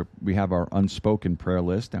least, we have our unspoken prayer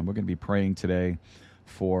list, and we're going to be praying today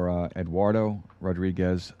for Eduardo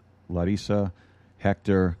Rodriguez, Larissa,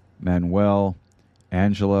 Hector, Manuel,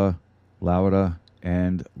 Angela, Laura,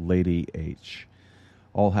 and Lady H.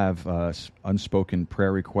 All have unspoken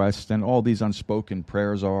prayer requests, and all these unspoken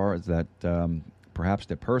prayers are that perhaps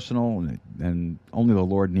they're personal and only the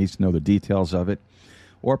Lord needs to know the details of it,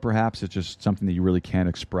 or perhaps it's just something that you really can't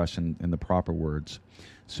express in the proper words.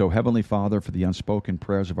 So, Heavenly Father, for the unspoken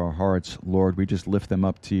prayers of our hearts, Lord, we just lift them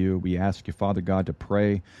up to you. We ask you, Father God, to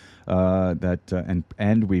pray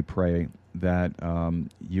and we pray that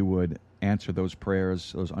you would answer those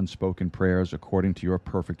prayers, those unspoken prayers, according to your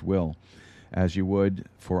perfect will, as you would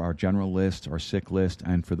for our general list, our sick list,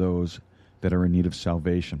 and for those that are in need of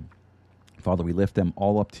salvation. Father, we lift them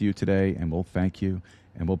all up to you today, and we'll thank you,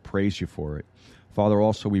 and we'll praise you for it. Father,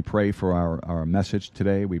 also we pray for our message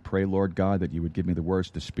today. We pray, Lord God, that you would give me the words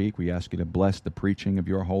to speak. We ask you to bless the preaching of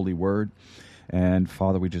your holy word. And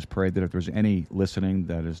Father, we just pray that if there's any listening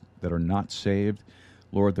that are not saved,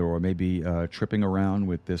 Lord, that are maybe tripping around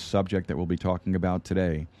with this subject that we'll be talking about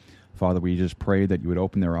today, Father, we just pray that you would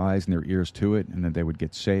open their eyes and their ears to it, and that they would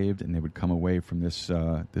get saved, and they would come away from this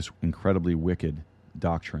incredibly wicked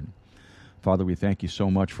doctrine. Father, we thank you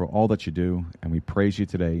so much for all that you do, and we praise you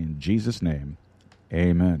today in Jesus' name.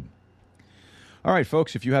 Amen. All right,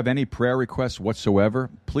 folks, if you have any prayer requests whatsoever,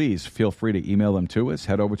 please feel free to email them to us.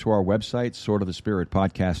 Head over to our website,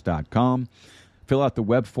 swordofthespiritpodcast.com. Fill out the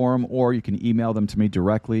web form, or you can email them to me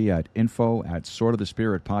directly at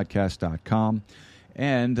info@swordofthespiritpodcast.com.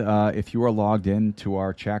 And if you are logged in to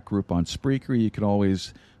our chat group on Spreaker, you can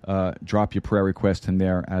always drop your prayer request in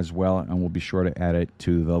there as well, and we'll be sure to add it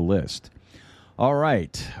to the list. All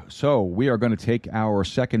right, so we are going to take our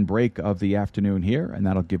second break of the afternoon here, and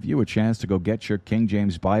that'll give you a chance to go get your King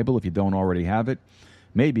James Bible if you don't already have it.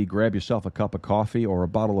 Maybe grab yourself a cup of coffee or a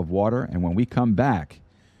bottle of water, and when we come back,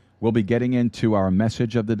 we'll be getting into our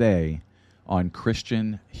message of the day on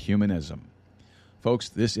Christian humanism. Folks,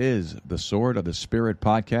 this is the Sword of the Spirit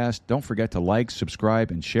podcast. Don't forget to like, subscribe,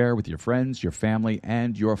 and share with your friends, your family,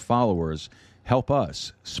 and your followers. Help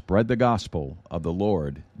us spread the gospel of the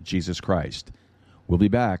Lord Jesus Christ. We'll be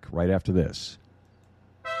back right after this.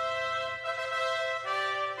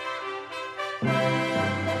 Music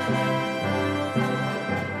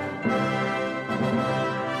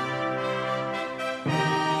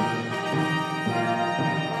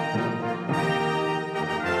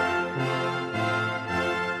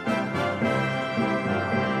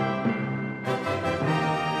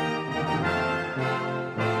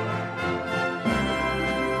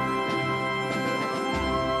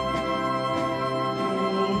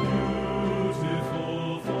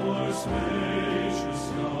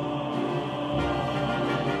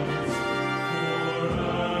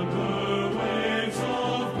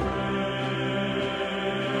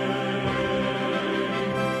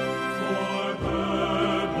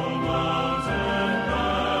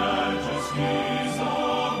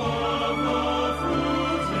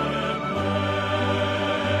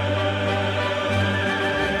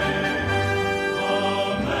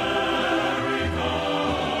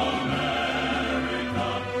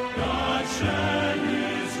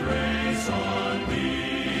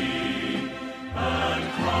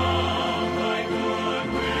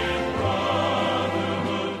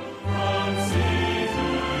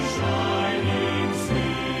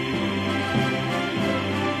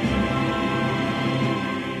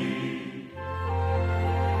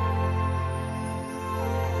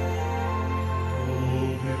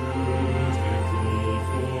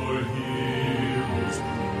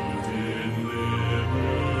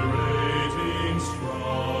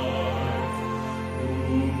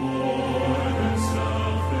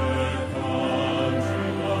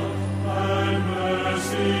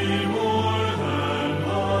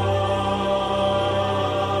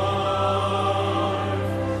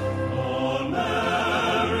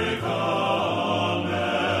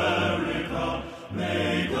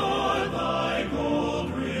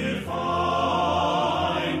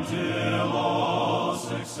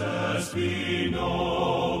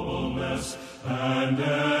nobleness, and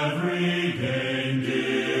every gain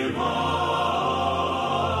divine.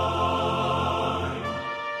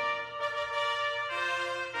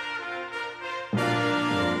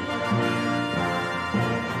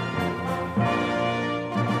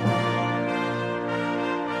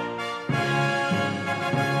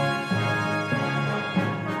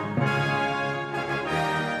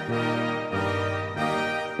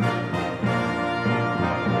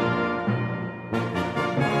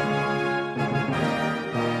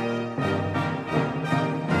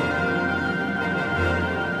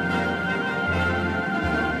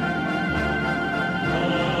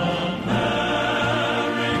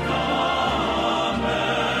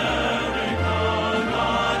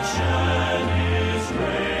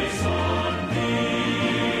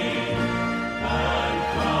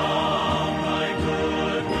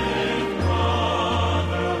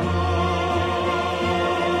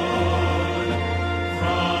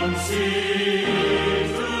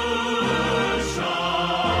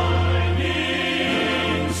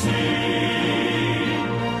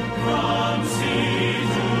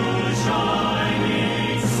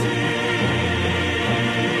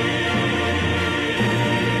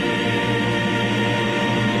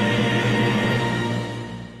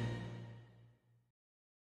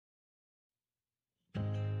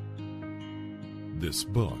 This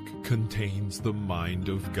book contains the mind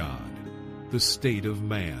of God, the state of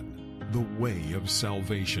man, the way of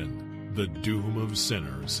salvation, the doom of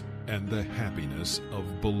sinners, and the happiness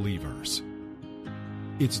of believers.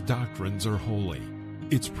 Its doctrines are holy,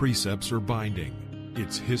 its precepts are binding,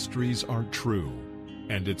 its histories are true,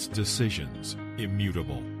 and its decisions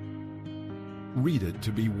immutable. Read it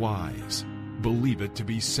to be wise, believe it to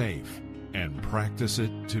be safe, and practice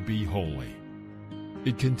it to be holy.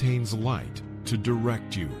 It contains light to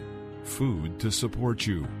direct you, food to support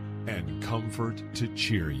you, and comfort to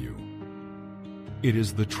cheer you. It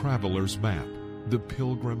is the traveler's map, the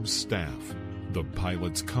pilgrim's staff, the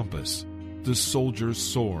pilot's compass, the soldier's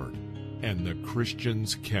sword, and the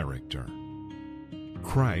Christian's character.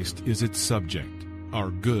 Christ is its subject,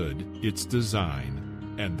 our good its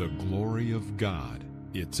design, and the glory of God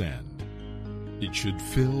its end. It should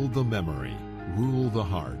fill the memory, rule the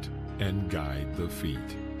heart, and guide the feet.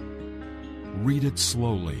 Read it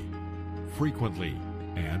slowly, frequently,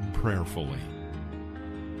 and prayerfully.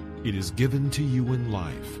 It is given to you in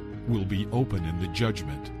life, will be open in the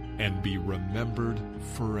judgment, and be remembered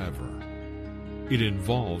forever. It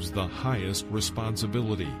involves the highest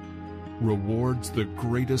responsibility, rewards the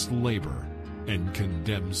greatest labor, and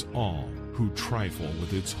condemns all who trifle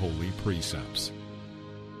with its holy precepts.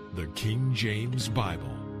 The King James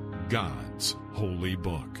Bible, God's holy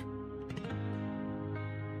book.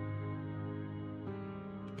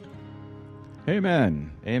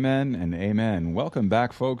 Amen, amen, and amen. Welcome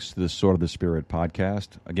back, folks, to the Sword of the Spirit podcast.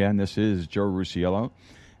 Again, this is Joe Rusiello,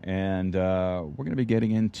 and we're going to be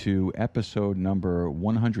getting into episode number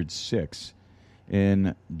 106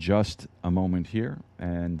 in just a moment here.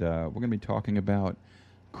 And we're going to be talking about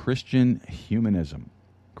Christian Humanism.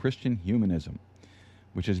 Christian Humanism,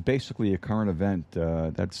 which is basically a current event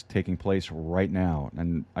that's taking place right now.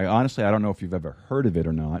 And I don't know if you've ever heard of it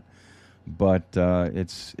or not, but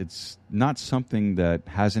it's not something that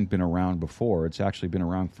hasn't been around before. It's actually been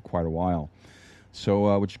around for quite a while.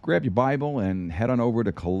 So would you grab your Bible and head on over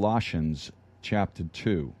to Colossians chapter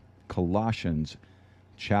 2. Colossians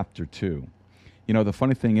chapter 2. You know, the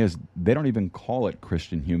funny thing is, they don't even call it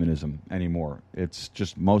Christian humanism anymore. It's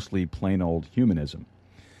just mostly plain old humanism.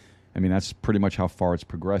 I mean, that's pretty much how far it's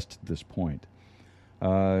progressed at this point.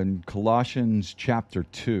 In Colossians chapter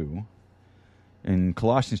 2... In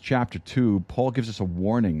Colossians chapter 2, Paul gives us a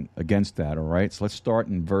warning against that, all right? So let's start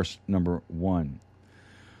in verse number 1.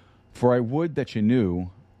 For I would that you knew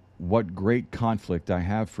what great conflict I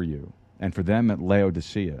have for you, and for them at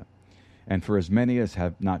Laodicea, and for as many as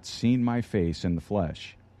have not seen my face in the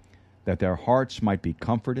flesh, that their hearts might be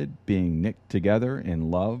comforted, being knit together in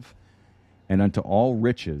love, and unto all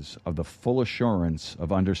riches of the full assurance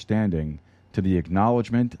of understanding, to the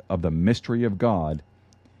acknowledgement of the mystery of God,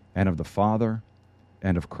 and of the Father,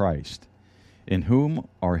 and of Christ, in whom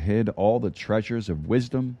are hid all the treasures of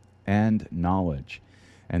wisdom and knowledge.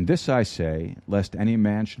 And this I say, lest any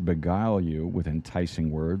man should beguile you with enticing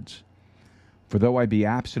words. For though I be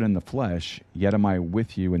absent in the flesh, yet am I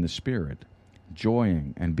with you in the Spirit,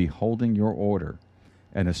 joying and beholding your order,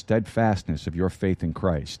 and the steadfastness of your faith in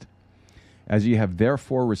Christ. As ye have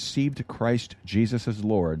therefore received Christ Jesus as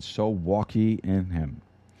Lord, so walk ye in him,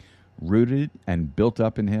 rooted and built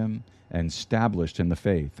up in him, and established in the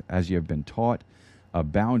faith, as ye have been taught,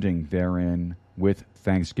 abounding therein with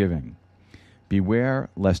thanksgiving. Beware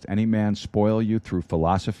lest any man spoil you through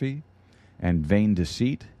philosophy and vain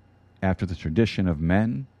deceit, after the tradition of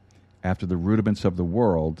men, after the rudiments of the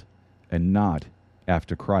world, and not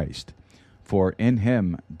after Christ. For in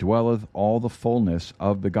him dwelleth all the fullness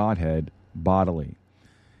of the Godhead bodily.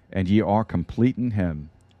 And ye are complete in him,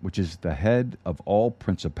 which is the head of all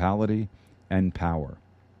principality and power.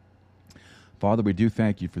 Father, we do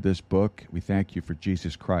thank you for this book. We thank you for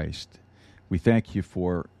Jesus Christ. We thank you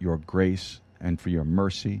for your grace and for your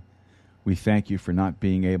mercy. We thank you for not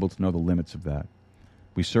being able to know the limits of that.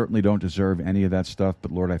 We certainly don't deserve any of that stuff,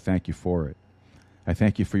 but Lord, I thank you for it. I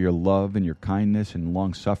thank you for your love and your kindness and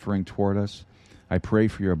long-suffering toward us. I pray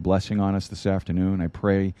for your blessing on us this afternoon. I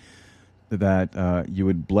pray that you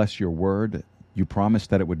would bless your word. You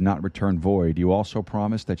promised that it would not return void. You also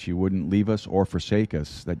promised that you wouldn't leave us or forsake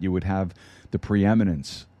us, that you would have the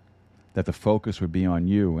preeminence, that the focus would be on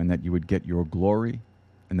you, and that you would get your glory,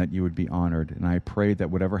 and that you would be honored. And I pray that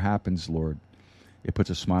whatever happens, Lord, it puts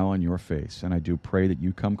a smile on your face. And I do pray that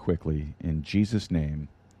you come quickly. In Jesus' name,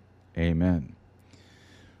 amen.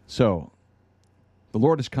 So, the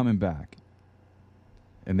Lord is coming back.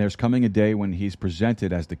 And there's coming a day when he's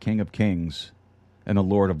presented as the King of Kings and the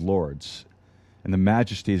Lord of Lords. And the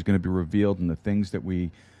majesty is going to be revealed in the things that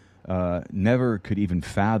we never could even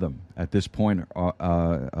fathom at this point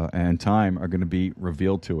and time are going to be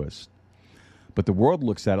revealed to us. But the world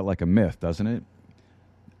looks at it like a myth, doesn't it?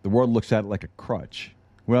 The world looks at it like a crutch.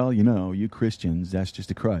 Well, you know, you Christians, that's just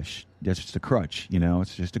a crutch. That's just a crutch, you know,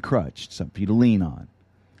 it's just a crutch. It's something for you to lean on.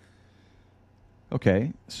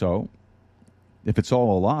 Okay, so if it's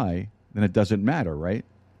all a lie, then it doesn't matter, right?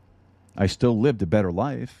 I still lived a better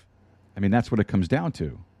life. I mean, that's what it comes down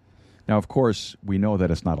to. Now, of course, we know that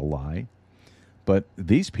it's not a lie, but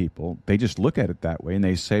these people, they just look at it that way and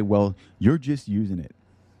they say, well, you're just using it.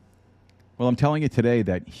 Well, I'm telling you today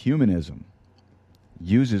that humanism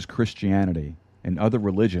uses Christianity and other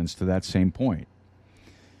religions to that same point.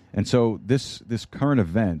 And so this current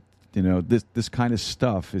event, you know, this kind of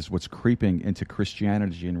stuff is what's creeping into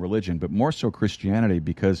Christianity and religion, but more so Christianity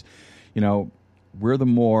because, you know, we're the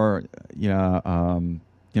more,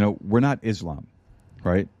 we're not Islam,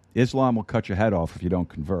 right? Islam will cut your head off if you don't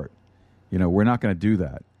convert. You know, we're not going to do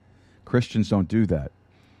that. Christians don't do that.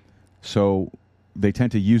 So they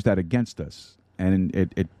tend to use that against us, and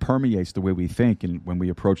it permeates the way we think and when we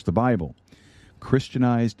approach the Bible.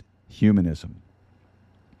 Christianized humanism.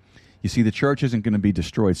 You see, the church isn't going to be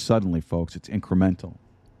destroyed suddenly, folks. It's incremental.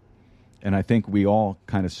 And I think we all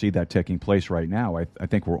kind of see that taking place right now. I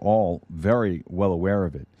think we're all very well aware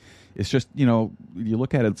of it. It's just, you know, you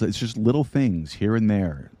look at it, it's just little things here and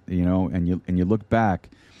there, you know, and you look back,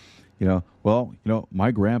 you know, well, you know,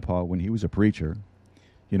 my grandpa, when he was a preacher,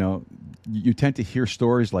 you know, you tend to hear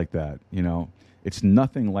stories like that, you know. It's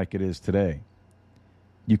nothing like it is today.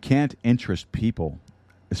 You can't interest people,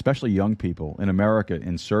 especially young people in America,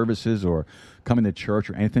 in services or coming to church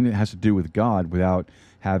or anything that has to do with God without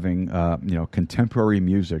having, contemporary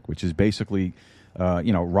music, which is basically,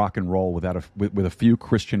 rock and roll with a few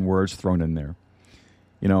Christian words thrown in there.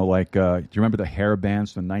 You know, like, do you remember the hair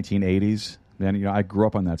bands from the 1980s? Then, you know, I grew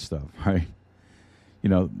up on that stuff, right? You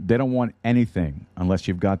know, they don't want anything unless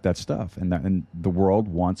you've got that stuff, and the world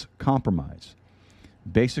wants compromise.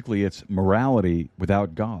 Basically, it's morality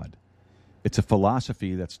without God. It's a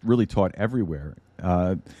philosophy that's really taught everywhere.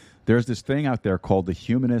 There's this thing out there called the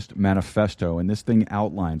Humanist Manifesto, and this thing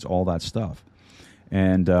outlines all that stuff.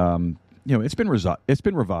 And it's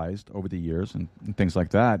been revised over the years and things like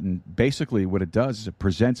that. And basically, what it does is it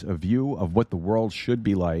presents a view of what the world should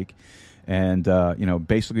be like, and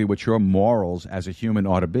basically what your morals as a human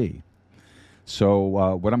ought to be. So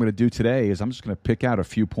what I'm going to do today is I'm just going to pick out a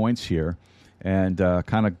few points here and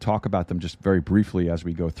kind of talk about them just very briefly as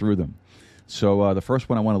we go through them. So the first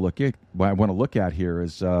one I want to look at here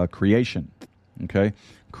is creation. Okay,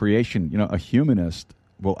 creation. You know, a humanist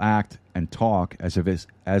will act and talk as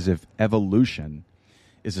if evolution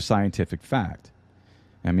is a scientific fact.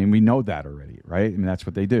 I mean, we know that already, right? I mean, that's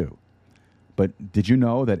what they do. But did you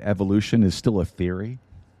know that evolution is still a theory?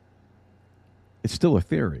 It's still a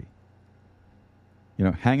theory. You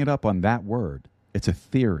know, hang it up on that word. It's a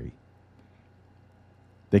theory.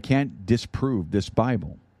 They can't disprove this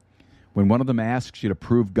Bible. When one of them asks you to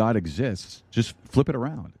prove God exists, just flip it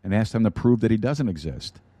around and ask them to prove that he doesn't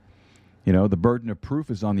exist. You know, the burden of proof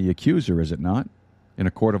is on the accuser, is it not? In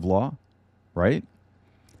a court of law, right?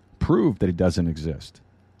 Prove that he doesn't exist.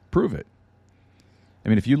 Prove it. I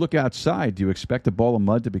mean, if you look outside, do you expect a ball of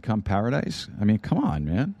mud to become paradise? I mean, come on,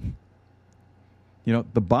 man. You know,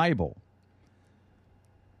 the Bible.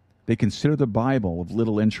 They consider the Bible of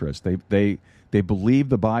little interest. They believe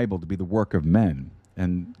the Bible to be the work of men,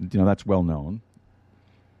 and that's well known.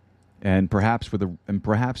 And perhaps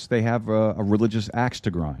they have a religious axe to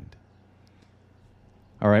grind.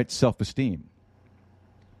 All right, self-esteem.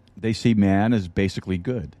 They see man as basically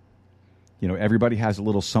good. Everybody has a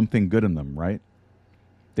little something good in them, right?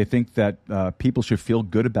 They think that people should feel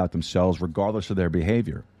good about themselves regardless of their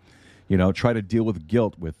behavior. Try to deal with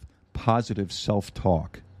guilt with positive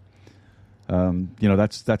self-talk.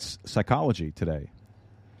 That's psychology today.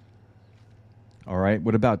 All right,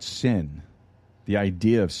 what about sin? The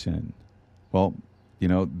idea of sin. Well,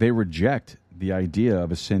 they reject the idea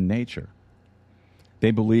of a sin nature.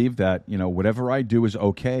 They believe that, whatever I do is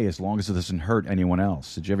okay as long as it doesn't hurt anyone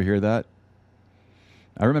else. Did you ever hear that?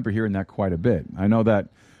 I remember hearing that quite a bit. I know that,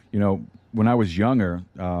 when I was younger,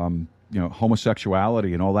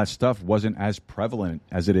 homosexuality and all that stuff wasn't as prevalent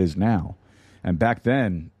as it is now. And back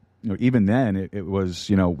then, even then, it was,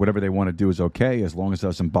 whatever they want to do is okay as long as it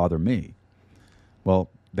doesn't bother me. Well,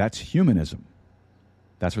 that's humanism.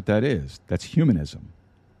 That's what that is. That's humanism.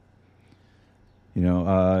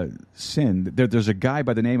 Sin. There's a guy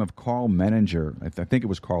by the name of Carl Menninger, I think it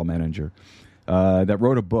was Carl Menninger, that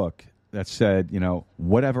wrote a book that said,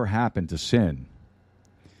 whatever happened to sin?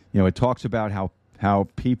 It talks about how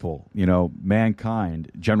people,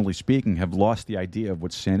 mankind, generally speaking, have lost the idea of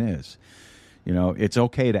what sin is. It's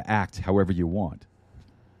okay to act however you want.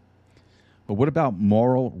 But what about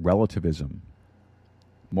moral relativism?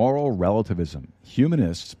 Moral relativism.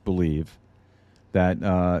 Humanists believe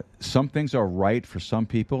that some things are right for some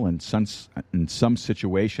people and in some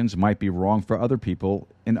situations might be wrong for other people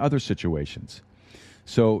in other situations.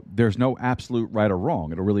 So there's no absolute right or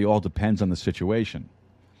wrong. It really all depends on the situation.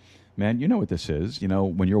 Man, you know what this is.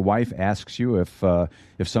 When your wife asks you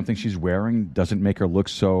if something she's wearing doesn't make her look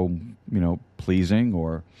so, pleasing,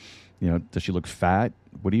 or, does she look fat?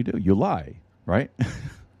 What do? You lie, right?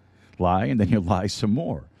 Lie, and then you lie some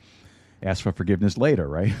more. Ask for forgiveness later,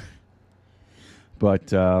 right? But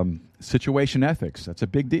situation ethics, that's a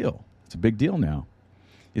big deal. It's a big deal now.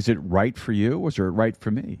 Is it right for you, or is it right for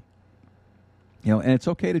me? And it's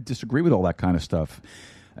okay to disagree with all that kind of stuff.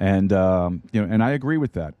 And, and I agree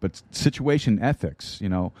with that. But situation ethics,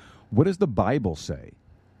 what does the Bible say?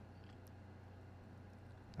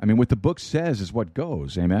 I mean, what the book says is what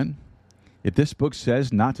goes, amen? If this book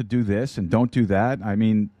says not to do this and don't do that, I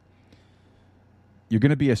mean, you're going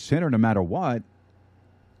to be a sinner no matter what.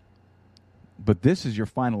 But this is your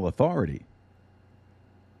final authority.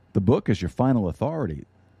 The book is your final authority.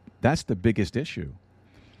 That's the biggest issue.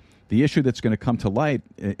 The issue that's going to come to light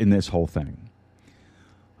in this whole thing.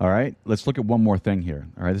 All right, let's look at one more thing here.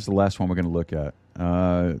 All right, this is the last one we're going to look at.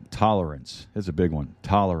 Tolerance. Here's a big one.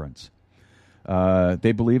 Tolerance.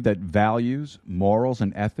 They believe that values, morals,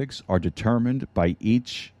 and ethics are determined by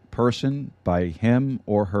each person, by him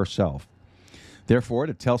or herself. Therefore,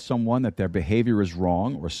 to tell someone that their behavior is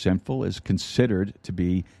wrong or sinful is considered to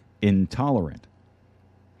be intolerant.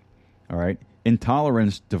 All right?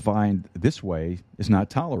 Intolerance defined this way is not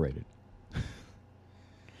tolerated.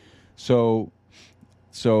 So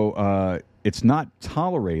it's not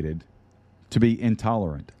tolerated to be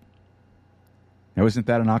intolerant. Now, isn't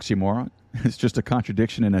that an oxymoron? It's just a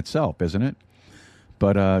contradiction in itself, isn't it?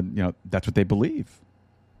 But, that's what they believe.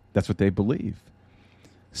 That's what they believe.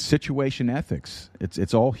 Situation ethics,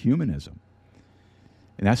 it's all humanism.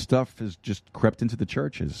 And that stuff has just crept into the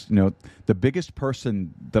churches. The biggest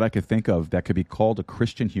person that I could think of that could be called a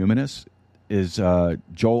Christian humanist is Joel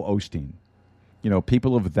Osteen.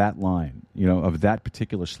 People of that line, of that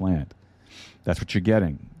particular slant. That's what you're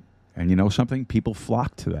getting. And you know something? People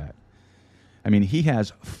flock to that. I mean, he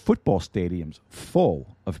has football stadiums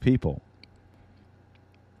full of people.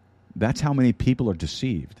 That's how many people are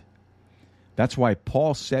deceived. That's why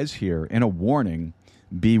Paul says here in a warning,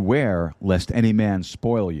 beware lest any man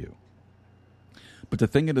spoil you. But the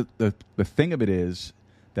thing of it is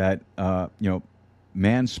that,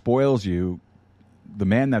 man spoils you. The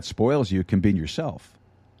man that spoils you can be yourself.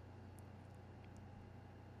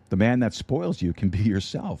 The man that spoils you can be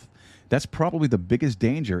yourself. That's probably the biggest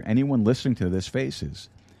danger anyone listening to this faces.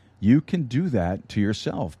 You can do that to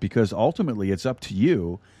yourself because ultimately it's up to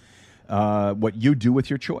you what you do with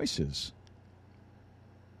your choices.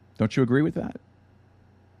 Don't you agree with that?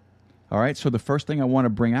 All right, so the first thing I want to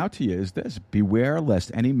bring out to you is this. Beware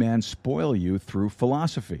lest any man spoil you through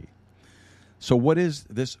philosophy. So what is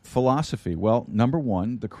this philosophy? Well, number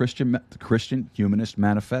one, the Christian Humanist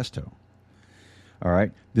Manifesto. All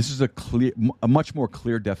right, this is a much more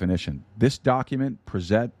clear definition. This document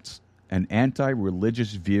presents an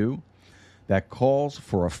anti-religious view that calls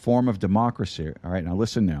for a form of democracy. All right, now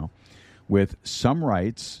listen now. With some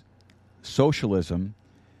rights, socialism,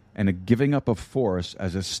 and a giving up of force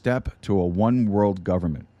as a step to a one-world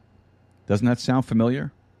government. Doesn't that sound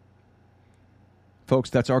familiar? Folks,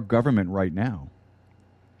 that's our government right now.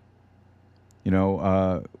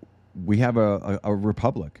 We have a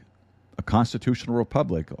republic, a constitutional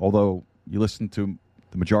republic, although you listen to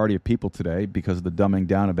the majority of people today, because of the dumbing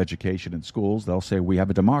down of education in schools, they'll say we have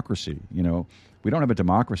a democracy. We don't have a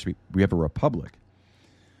democracy, we have a republic.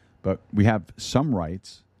 But we have some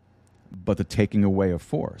rights, but the taking away of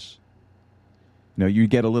force. You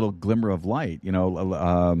get a little glimmer of light.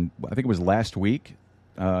 I think it was last week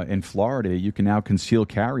in Florida, you can now conceal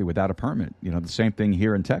carry without a permit. The same thing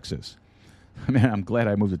here in Texas. Man, I'm glad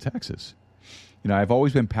I moved to Texas. I've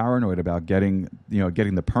always been paranoid about getting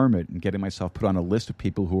the permit and getting myself put on a list of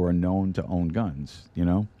people who are known to own guns.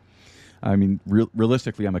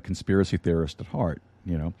 Realistically, I'm a conspiracy theorist at heart.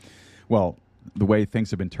 Well, the way things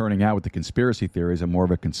have been turning out with the conspiracy theories, I'm more of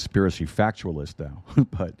a conspiracy factualist now.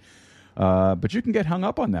 But you can get hung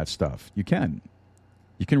up on that stuff. You can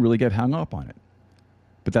really get hung up on it.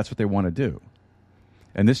 But that's what they want to do.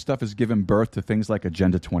 And this stuff has given birth to things like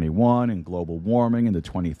Agenda 21 and global warming and the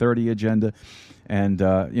 2030 agenda. And,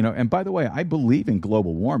 and by the way, I believe in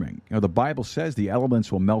global warming. The Bible says the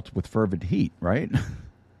elements will melt with fervent heat, right?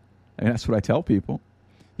 And that's what I tell people.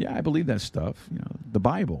 Yeah, I believe that stuff, the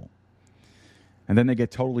Bible. And then they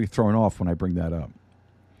get totally thrown off when I bring that up.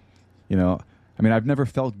 I've never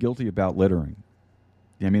felt guilty about littering.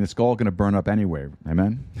 It's all going to burn up anyway.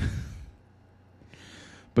 Amen?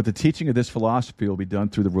 But the teaching of this philosophy will be done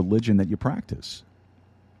through the religion that you practice.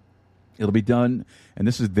 It'll be done, and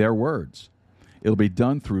this is their words, it'll be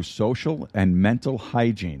done through social and mental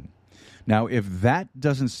hygiene. Now, if that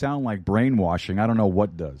doesn't sound like brainwashing, I don't know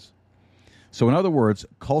what does. So in other words,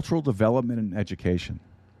 cultural development and education.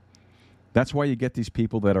 That's why you get these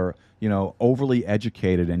people that are, overly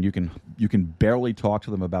educated and you can barely talk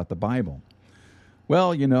to them about the Bible.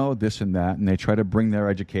 Well, this and that, and they try to bring their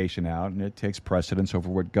education out, and it takes precedence over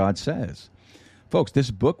what God says. Folks,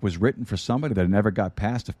 this book was written for somebody that never got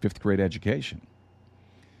past a 5th grade education.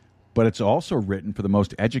 But it's also written for the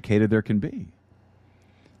most educated there can be.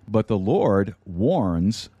 But the Lord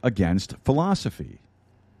warns against philosophy.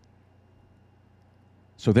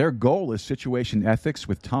 So their goal is situation ethics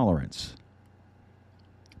with tolerance.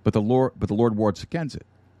 But the Lord warns against it.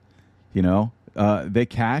 They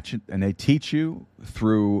catch and they teach you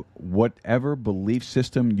through whatever belief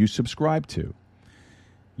system you subscribe to.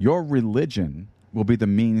 Your religion will be the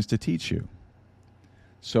means to teach you.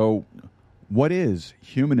 So, what is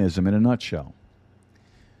humanism in a nutshell?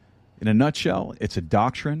 In a nutshell, it's a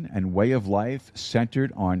doctrine and way of life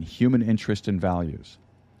centered on human interest and values.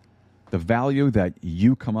 The value that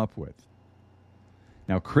you come up with.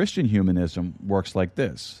 Now, Christian humanism works like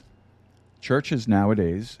this. Churches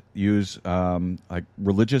nowadays use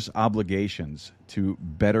religious obligations to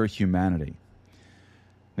better humanity.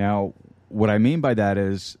 Now, what I mean by that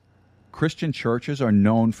is Christian churches are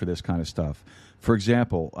known for this kind of stuff. For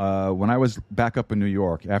example, when I was back up in New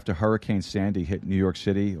York after Hurricane Sandy hit New York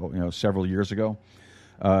City, several years ago,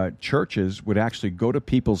 churches would actually go to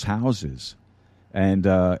people's houses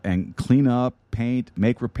and clean up, paint,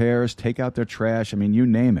 make repairs, take out their trash. You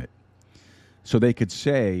name it, so they could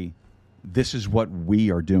say, "This is what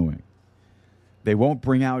we are doing." They won't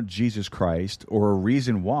bring out Jesus Christ or a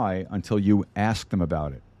reason why until you ask them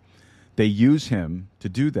about it. They use him to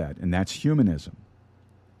do that, and that's humanism.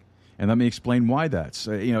 And let me explain why that's.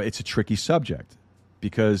 It's a tricky subject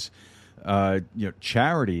because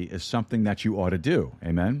charity is something that you ought to do.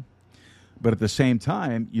 Amen? But at the same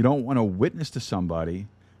time, you don't want to witness to somebody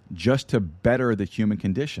just to better the human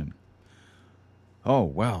condition. Oh,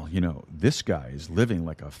 well, this guy is living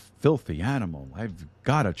like a filthy animal. I've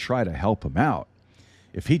got to try to help him out.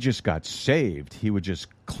 If he just got saved, he would just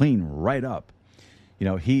clean right up.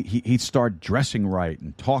 He'd start dressing right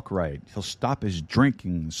and talk right. He'll stop his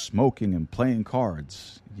drinking, smoking, and playing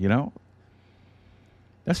cards.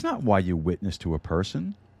 That's not why you witness to a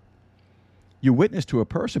person. You witness to a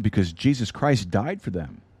person because Jesus Christ died for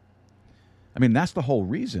them. That's the whole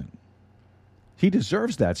reason. He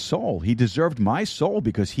deserves that soul. He deserved my soul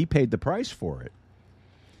because he paid the price for it.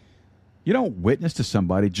 You don't witness to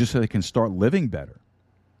somebody just so they can start living better.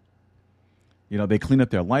 They clean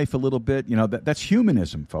up their life a little bit. That's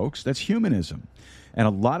humanism, folks. That's humanism. And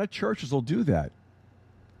a lot of churches will do that.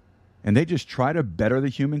 And they just try to better the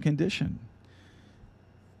human condition.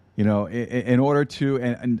 In order to,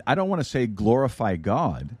 and I don't want to say glorify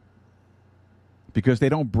God, because they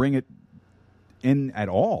don't bring it in at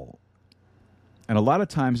all. And a lot of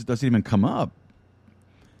times it doesn't even come up.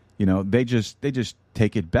 They just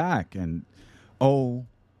take it back and, oh,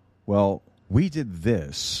 well, we did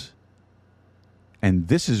this, and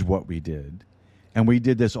this is what we did, and we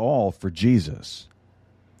did this all for Jesus.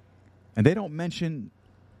 And they don't mention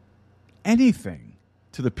anything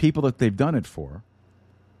to the people that they've done it for.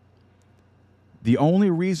 The only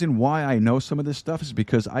reason why I know some of this stuff is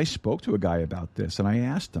because I spoke to a guy about this, and I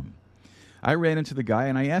asked him. I ran into the guy,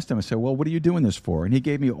 and I asked him, I said, well, what are you doing this for? And he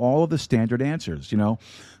gave me all of the standard answers,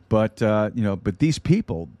 But these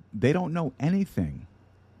people, they don't know anything.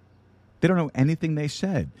 They don't know anything they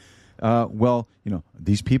said.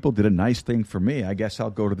 These people did a nice thing for me. I guess I'll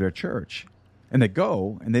go to their church. And they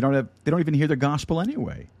go, and they don't even hear the gospel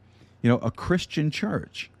anyway. A Christian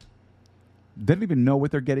church. They don't even know what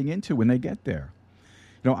they're getting into when they get there.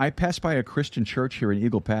 I passed by a Christian church here in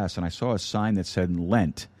Eagle Pass, and I saw a sign that said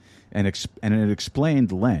Lent, and it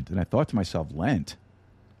explained Lent. And I thought to myself, Lent?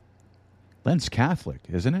 Lent's Catholic,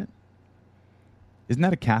 isn't it? Isn't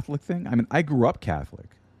that a Catholic thing? I mean, I grew up Catholic.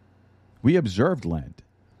 We observed Lent.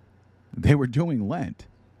 They were doing Lent.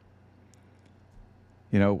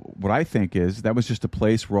 What I think is that was just a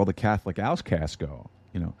place where all the Catholic outcasts go.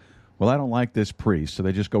 Well, I don't like this priest, so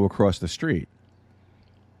they just go across the street.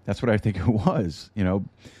 That's what I think it was,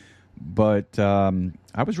 But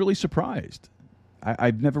I was really surprised.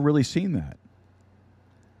 I've never really seen that.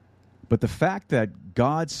 But the fact that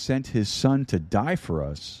God sent his son to die for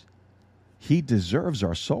us, he deserves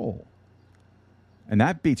our soul. And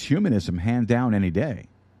that beats humanism hand down any day.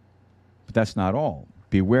 But that's not all.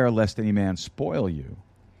 Beware lest any man spoil you.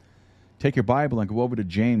 Take your Bible and go over to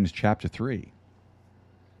James chapter 3.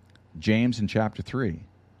 James in chapter 3.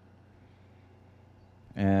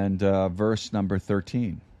 And verse number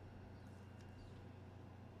 13.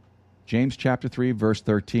 James chapter 3, verse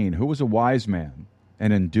 13. Who was a wise man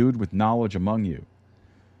and endued with knowledge among you?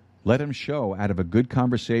 Let him show out of a good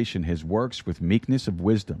conversation his works with meekness of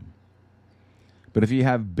wisdom. But if ye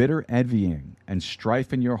have bitter envying and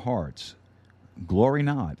strife in your hearts, glory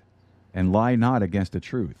not, and lie not against the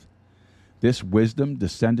truth. This wisdom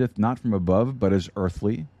descendeth not from above, but is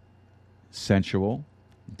earthly, sensual,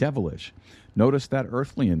 devilish. Notice that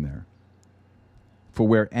earthly in there. For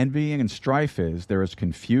where envying and strife is, there is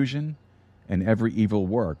confusion and every evil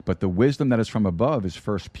work. But the wisdom that is from above is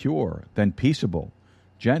first pure, then peaceable,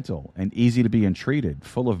 gentle, and easy to be entreated,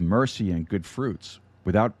 full of mercy and good fruits,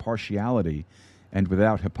 without partiality and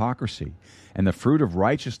without hypocrisy. And the fruit of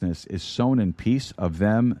righteousness is sown in peace of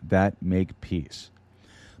them that make peace.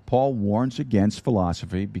 Paul warns against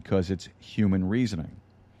philosophy because it's human reasoning.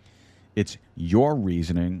 It's your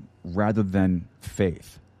reasoning rather than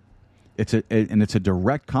faith. It's a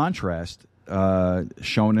direct contrast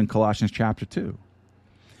shown in Colossians chapter 2.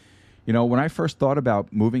 When I first thought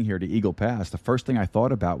about moving here to Eagle Pass, the first thing I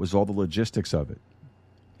thought about was all the logistics of it.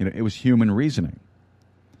 It was human reasoning.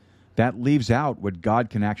 That leaves out what God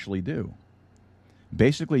can actually do.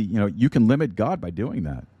 Basically, you can limit God by doing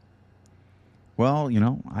that. Well,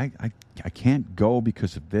 I can't go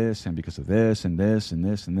because of this and because of this and this and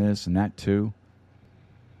this and this and that too.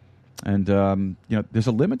 And, there's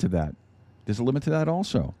a limit to that. There's a limit to that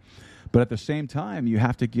also. But at the same time, you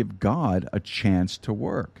have to give God a chance to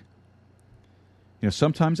work.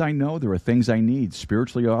 Sometimes I know there are things I need,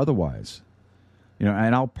 spiritually or otherwise.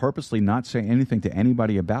 And I'll purposely not say anything to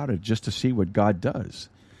anybody about it just to see what God does.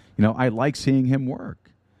 I like seeing him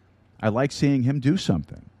work. I like seeing him do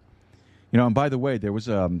something. And by the way, there was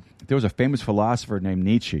a famous philosopher named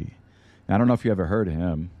Nietzsche. And I don't know if you ever heard of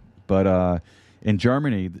him, but in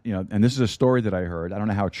Germany, and this is a story that I heard. I don't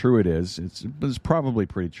know how true it is. It's probably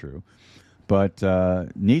pretty true. But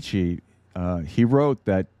Nietzsche, he wrote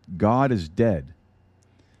that God is dead.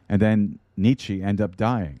 And then Nietzsche ended up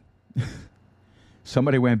dying.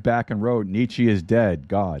 Somebody went back and wrote, Nietzsche is dead,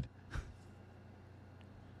 God.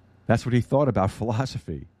 That's what he thought about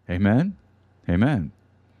philosophy. Amen? Amen.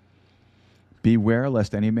 Beware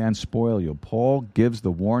lest any man spoil you. Paul gives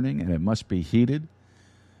the warning, and it must be heeded,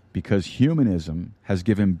 because humanism has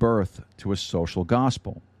given birth to a social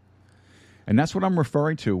gospel. And that's what I'm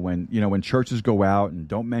referring to when churches go out and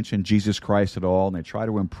don't mention Jesus Christ at all, and they try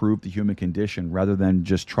to improve the human condition rather than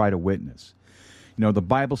just try to witness. The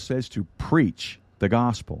Bible says to preach the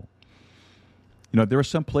gospel. There are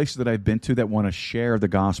some places that I've been to that want to share the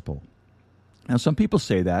gospel. Now, some people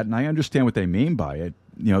say that, and I understand what they mean by it.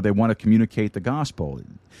 They want to communicate the gospel.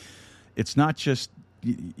 It's not just,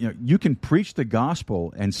 you can preach the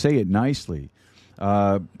gospel and say it nicely.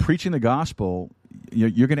 Preaching the gospel,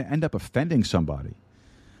 you're going to end up offending somebody.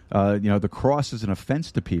 The cross is an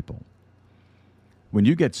offense to people. when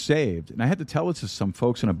you get saved, and I had to tell this to some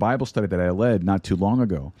folks in a Bible study that I led not too long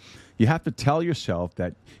ago, you have to tell yourself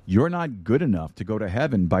that you're not good enough to go to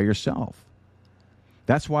heaven by yourself.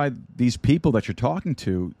 That's why these people that you're talking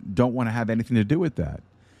to don't want to have anything to do with that.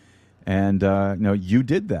 And, you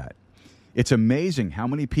did that. It's amazing how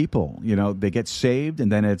many people, they get saved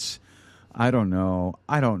and then it's, I don't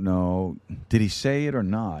know. Did he say it or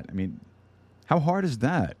not? I mean, how hard is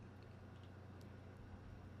that?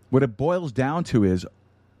 What it boils down to is,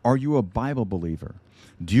 are you a Bible believer?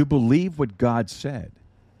 Do you believe what God said?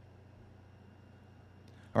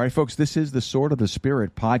 All right, folks, this is the Sword of the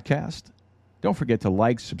Spirit podcast. Don't forget to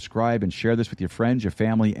like, subscribe, and share this with your friends, your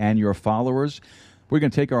family, and your followers. We're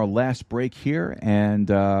going to take our last break here, and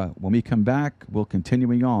when we come back, we'll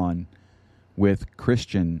continuing on with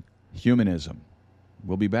Christian Humanism.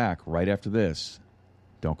 We'll be back right after this.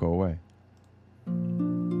 Don't go away.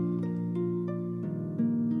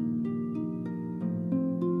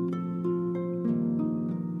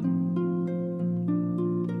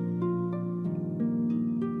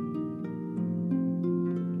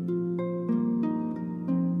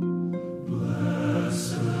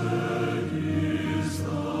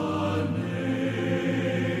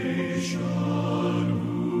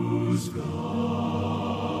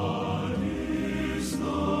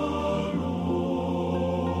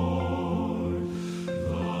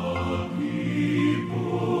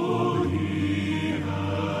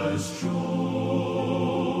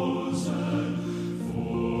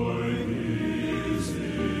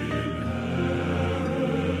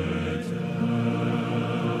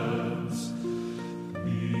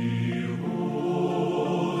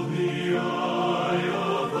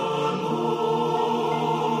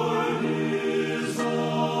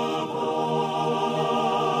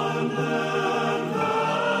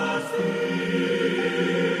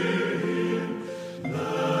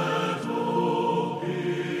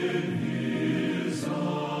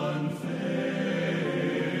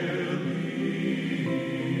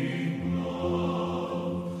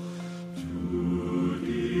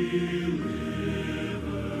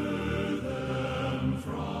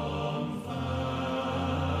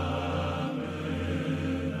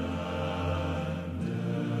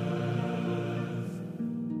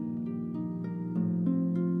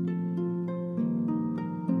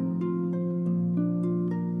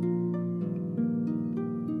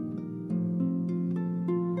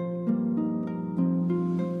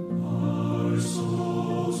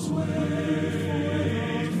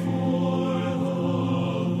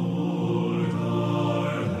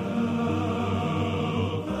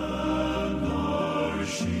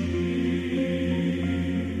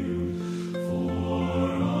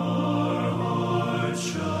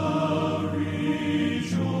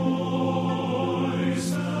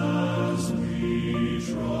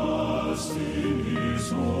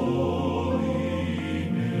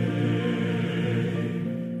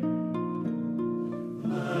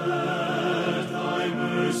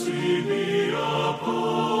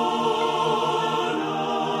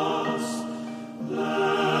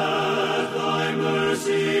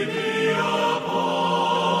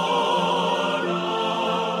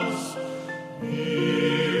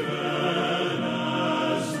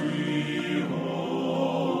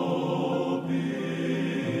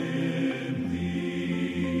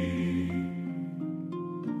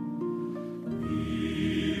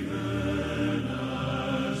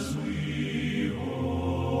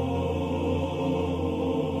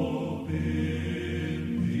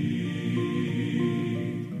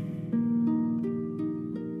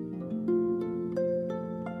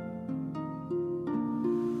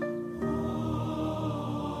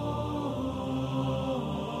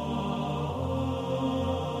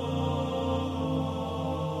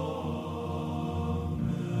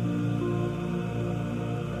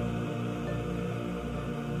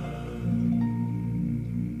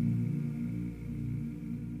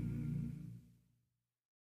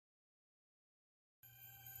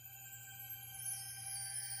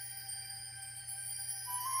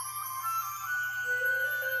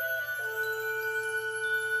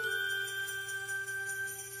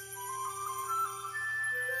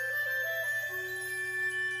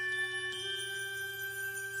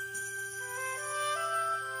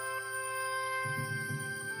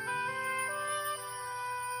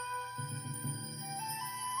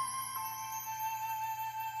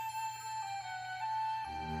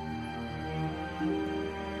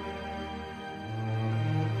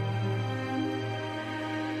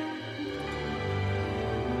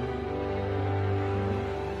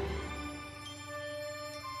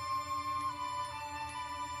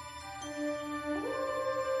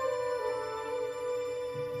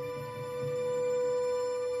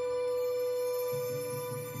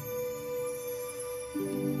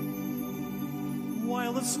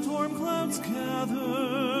 the storm clouds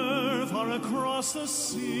gather far across the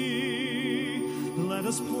sea, let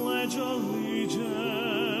us pledge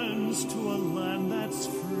allegiance to a land that's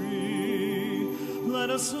free.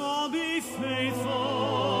 Let us all be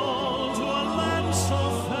faithful to a land so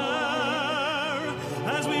fair,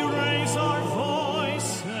 as we raise our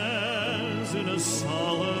voices in a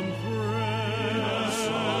solemn prayer.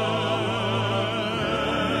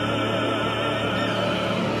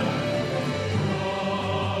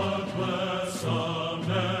 God bless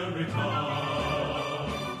America,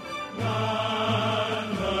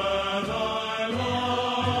 land that I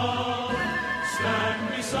love. Stand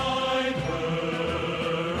beside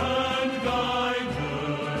her and guide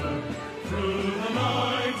her through the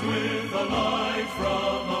night with the light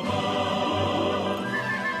from above.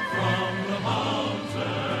 From the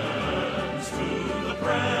mountains to the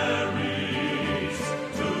prairies,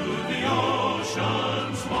 to the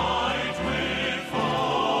oceans white with foam.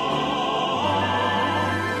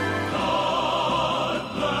 God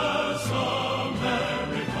bless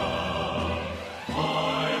America,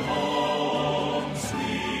 my home,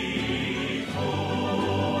 sweet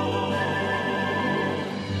home.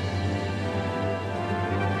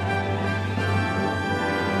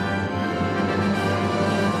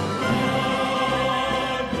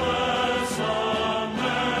 God bless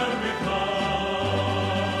America,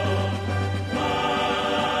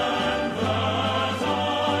 land that I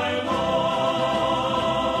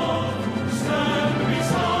love. Stand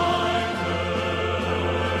beside her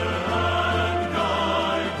and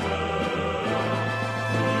guide her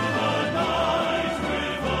through the night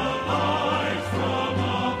with the light from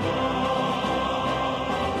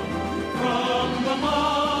above. From the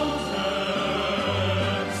mountains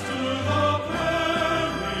to the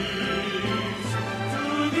prairies, to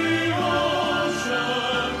the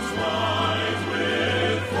oceans white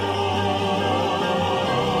with foam.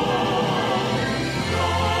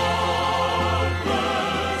 God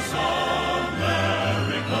bless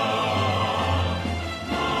America,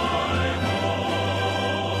 my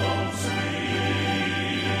home,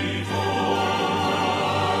 sweet home.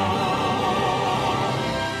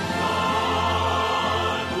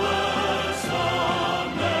 God bless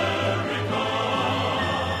America,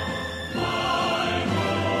 my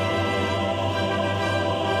home,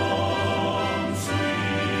 sweet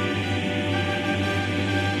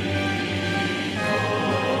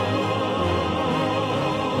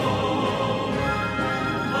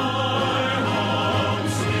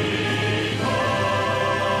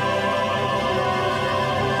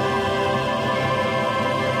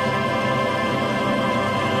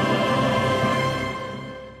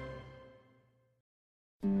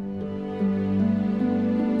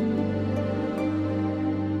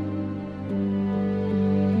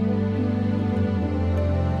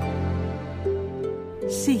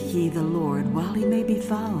Seek ye the Lord while he may be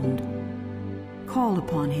found. Call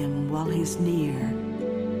upon him while he's near.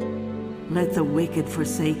 Let the wicked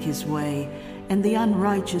forsake his way, and the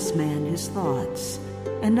unrighteous man his thoughts,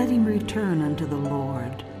 and let him return unto the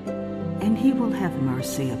Lord, and he will have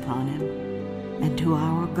mercy upon him, and to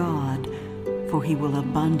our God, for he will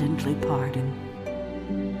abundantly pardon.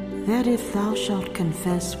 That if thou shalt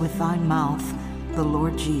confess with thy mouth the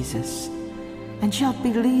Lord Jesus, and shalt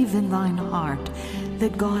believe in thine heart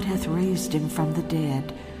that God hath raised him from the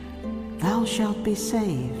dead, thou shalt be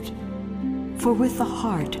saved. For with the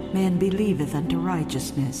heart man believeth unto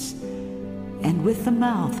righteousness, and with the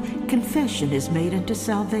mouth confession is made unto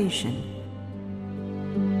salvation.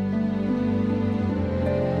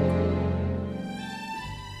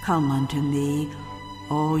 Come unto me,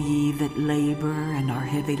 all ye that labor and are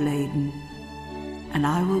heavy laden, and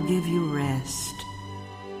I will give you rest.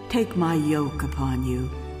 Take my yoke upon you,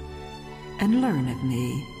 and learn of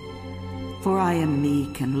me. For I am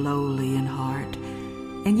meek and lowly in heart,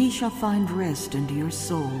 and ye shall find rest unto your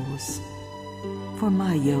souls. For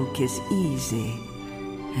my yoke is easy,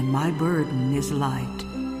 and my burden is light.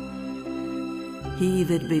 He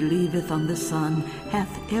that believeth on the Son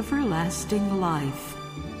hath everlasting life,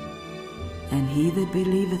 and he that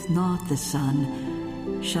believeth not the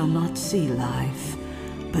Son shall not see life,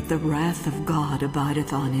 but the wrath of God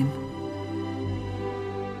abideth on him.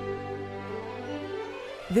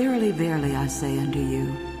 Verily, verily, I say unto you,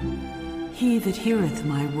 he that heareth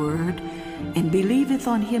my word, and believeth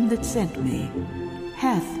on him that sent me,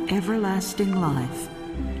 hath everlasting life,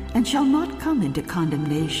 and shall not come into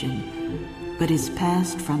condemnation, but is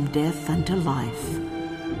passed from death unto life.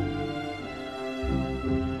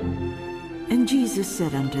 And Jesus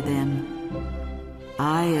said unto them,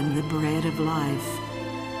 I am the bread of life.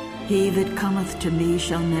 He that cometh to me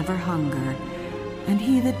shall never hunger, and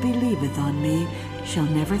he that believeth on me shall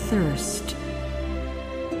never thirst.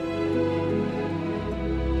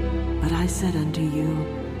 But I said unto you,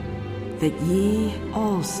 that ye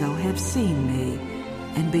also have seen me,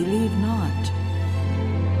 and believe not.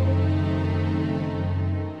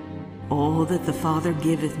 All that the Father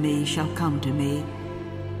giveth me shall come to me,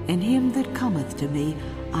 and him that cometh to me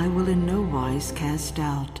I will in no wise cast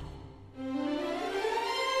out.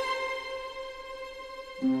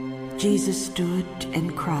 Jesus stood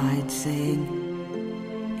and cried,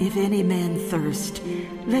 saying, If any man thirst,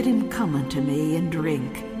 let him come unto me and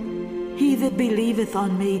drink. He that believeth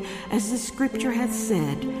on me, as the Scripture hath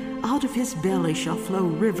said, out of his belly shall flow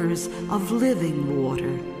rivers of living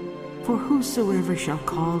water. For whosoever shall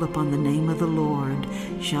call upon the name of the Lord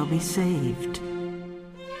shall be saved.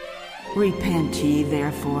 Repent ye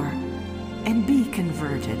therefore, and be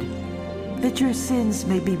converted, that your sins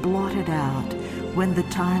may be blotted out, when the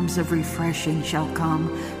times of refreshing shall come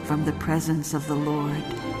from the presence of the Lord.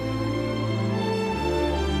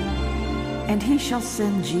 And he shall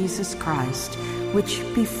send Jesus Christ, which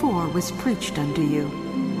before was preached unto you.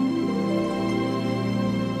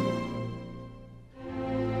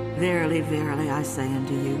 Verily, verily, I say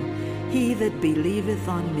unto you, he that believeth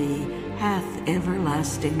on me hath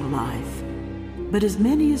everlasting life. But as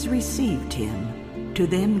many as received him, to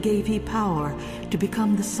them gave he power to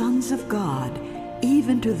become the sons of God,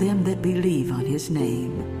 even to them that believe on his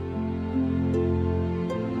name.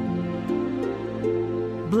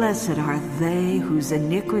 Blessed are they whose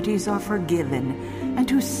iniquities are forgiven, and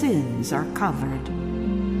whose sins are covered.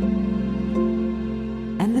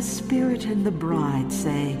 And the Spirit and the bride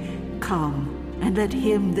say, Come, and let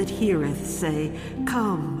him that heareth say,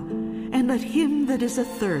 Come, and let him that is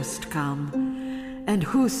athirst come. And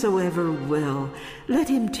whosoever will, let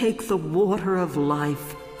him take the water of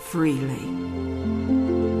life freely.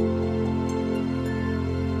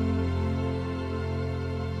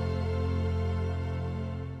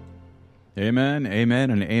 Amen, amen,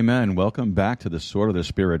 and amen. Welcome back to the Sword of the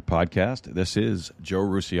Spirit podcast. This is Joe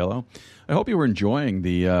Rusiello. I hope you were enjoying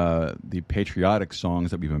the patriotic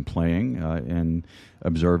songs that we've been playing in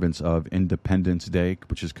observance of Independence Day,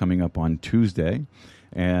 which is coming up on Tuesday.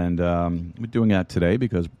 And we're doing that today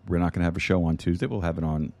because we're not going to have a show on Tuesday. We'll have it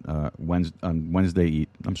on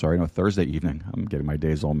Thursday evening. I'm getting my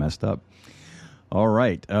days all messed up. All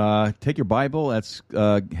right. Take your Bible. Let's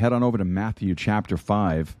head on over to Matthew chapter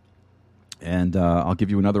 5. And I'll give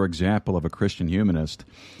you another example of a Christian humanist.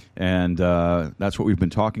 And that's what we've been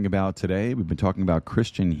talking about today. We've been talking about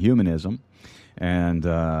Christian humanism. And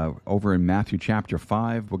over in Matthew chapter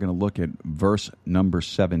 5, we're going to look at verse number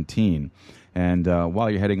 17. And while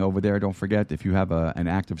you're heading over there, don't forget, if you have an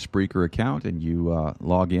active Spreaker account and you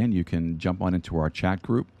log in, you can jump on into our chat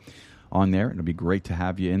group on there. It'll be great to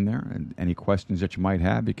have you in there. And any questions that you might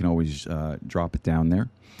have, you can always drop it down there.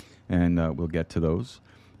 And we'll get to those.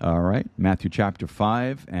 All right, Matthew chapter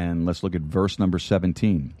 5, and let's look at verse number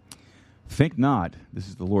 17. Think not, this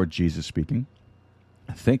is the Lord Jesus speaking,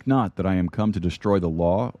 think not that I am come to destroy the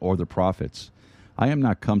law or the prophets. I am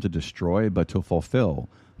not come to destroy, but to fulfill.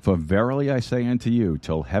 For verily I say unto you,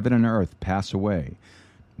 till heaven and earth pass away,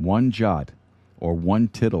 one jot or one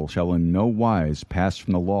tittle shall in no wise pass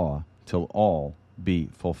from the law, till all be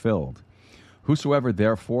fulfilled. Whosoever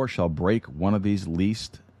therefore shall break one of these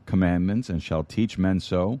least commandments and shall teach men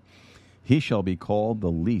so, he shall be called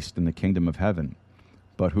the least in the kingdom of heaven.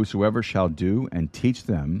 But whosoever shall do and teach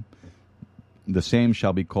them, the same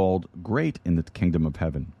shall be called great in the kingdom of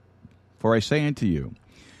heaven. For I say unto you,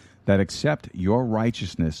 that except your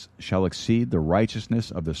righteousness shall exceed the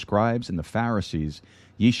righteousness of the scribes and the Pharisees,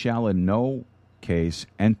 ye shall in no case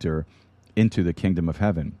enter into the kingdom of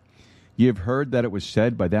heaven. Ye have heard that it was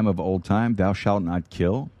said by them of old time, Thou shalt not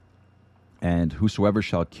kill, and whosoever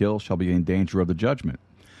shall kill shall be in danger of the judgment.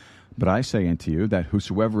 But I say unto you that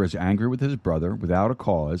whosoever is angry with his brother without a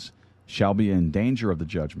cause shall be in danger of the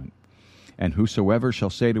judgment. And whosoever shall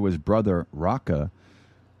say to his brother, Raca,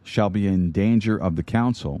 shall be in danger of the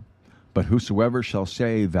council. But whosoever shall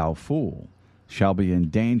say, Thou fool, shall be in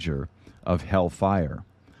danger of hell fire.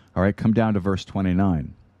 All right, come down to verse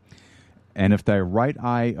 29. And if thy right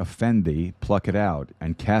eye offend thee, pluck it out,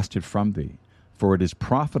 and cast it from thee. For it is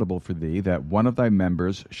profitable for thee that one of thy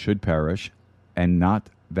members should perish, and not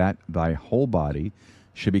that thy whole body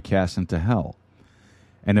should be cast into hell.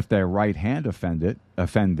 And if thy right hand offend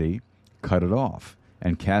thee, cut it off,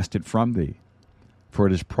 and cast it from thee. For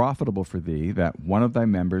it is profitable for thee that one of thy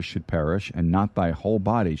members should perish, and not thy whole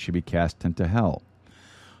body should be cast into hell.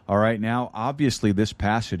 All right, now, obviously this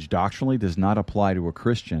passage doctrinally does not apply to a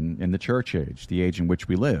Christian in the church age, the age in which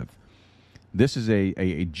we live. This is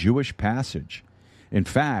a Jewish passage. In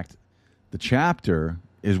fact, The chapter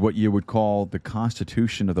is what you would call the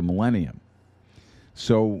constitution of the millennium.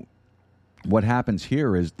 So what happens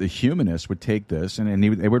here is the humanists would take this and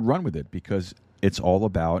they would run with it because it's all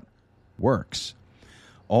about works.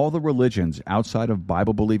 All the religions outside of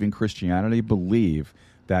Bible-believing Christianity believe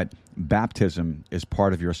that baptism is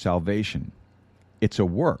part of your salvation. It's a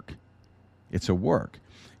work. It's a work.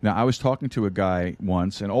 Now, I was talking to a guy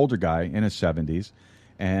once, an older guy in his 70s,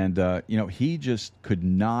 and he just could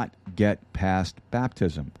not get past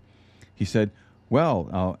baptism. He said,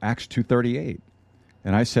 well, Acts 2:38.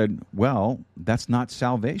 And I said, well, that's not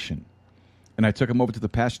salvation. And I took him over to the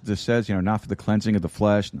passage that says, not for the cleansing of the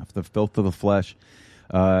flesh, not for the filth of the flesh.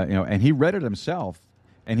 And he read it himself,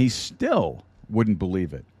 and he still wouldn't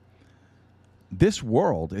believe it. This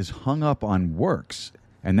world is hung up on works,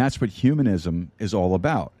 and that's what humanism is all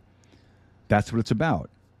about. That's what it's about.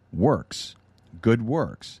 Works. Good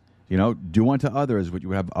works. Do unto others what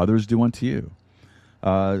you have others do unto you.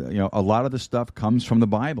 A lot of the stuff comes from the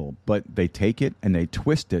Bible, but they take it and they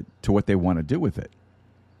twist it to what they want to do with it.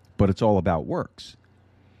 But it's all about works.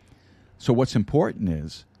 So what's important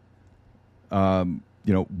is,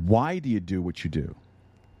 why do you do what you do?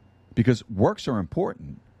 Because works are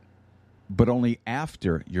important, but only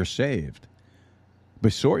after you're saved.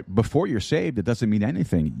 Before you're saved, it doesn't mean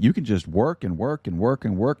anything. You can just work and work and work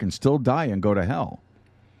and work and still die and go to hell.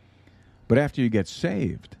 But after you get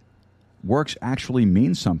saved, works actually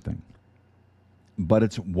mean something. But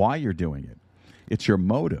it's why you're doing it. It's your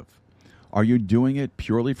motive. Are you doing it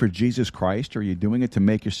purely for Jesus Christ, or are you doing it to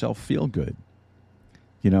make yourself feel good?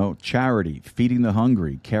 Charity, feeding the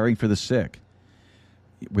hungry, caring for the sick.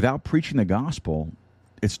 Without preaching the gospel,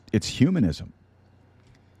 it's humanism.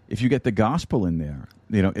 If you get the gospel in there,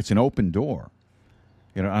 it's an open door.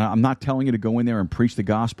 I'm not telling you to go in there and preach the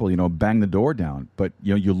gospel, bang the door down, but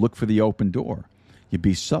you look for the open door. You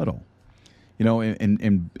be subtle.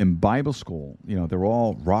 In Bible school, they're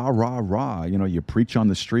all rah, rah, rah. You preach on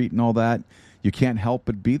the street and all that. You can't help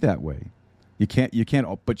but be that way.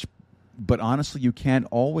 But honestly, you can't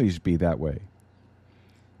always be that way.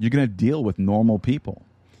 You're going to deal with normal people.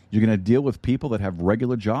 You're going to deal with people that have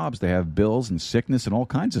regular jobs. They have bills and sickness and all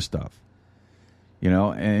kinds of stuff.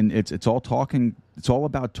 And it's all talking. It's all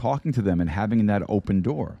about talking to them and having that open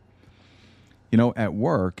door. At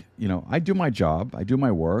work, I do my job, I do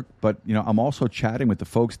my work, but, I'm also chatting with the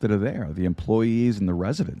folks that are there, the employees and the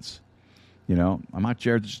residents. I'm not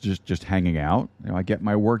just hanging out. I get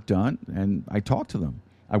my work done and I talk to them.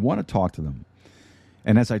 I want to talk to them.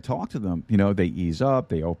 And as I talk to them, they ease up,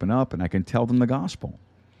 they open up, and I can tell them the gospel.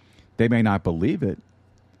 They may not believe it,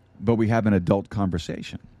 but we have an adult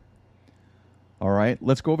conversation. All right,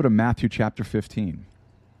 let's go over to Matthew chapter 15.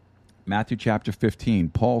 Matthew chapter 15,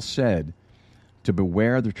 Paul said to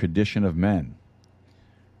beware the tradition of men.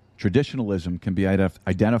 Traditionalism can be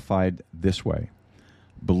identified this way: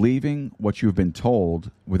 believing what you've been told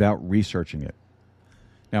without researching it.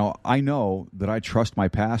 Now, I know that I trust my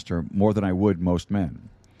pastor more than I would most men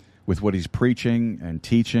with what he's preaching and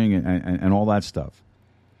teaching and all that stuff.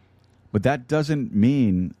 But that doesn't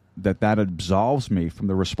mean that absolves me from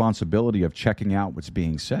the responsibility of checking out what's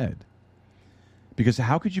being said. Because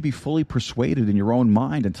how could you be fully persuaded in your own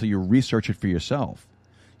mind until you research it for yourself?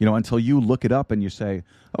 Until you look it up and you say,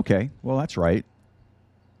 okay, well, that's right.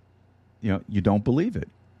 You don't believe it.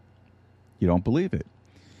 You don't believe it.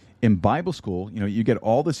 In Bible school, you get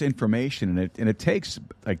all this information, and it takes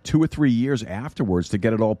like 2 or 3 years afterwards to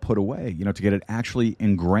get it all put away, to get it actually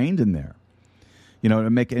ingrained in there, to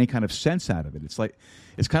make any kind of sense out of it.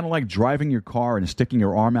 It's kind of like driving your car and sticking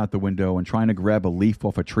your arm out the window and trying to grab a leaf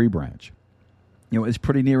off a tree branch. It's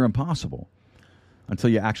pretty near impossible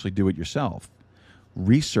until you actually do it yourself.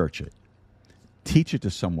 Research it. Teach it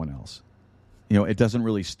to someone else. It doesn't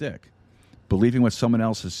really stick. Believing what someone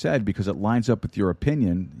else has said because it lines up with your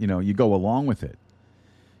opinion, you go along with it.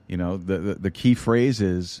 The key phrase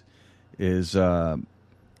is that,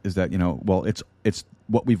 well, it's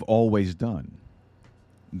what we've always done.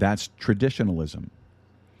 That's traditionalism.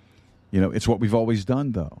 It's what we've always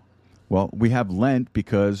done, though. Well, we have Lent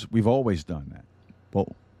because we've always done that.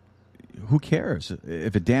 Well, who cares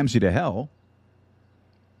if it damns you to hell?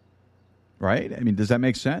 Right? I mean, does that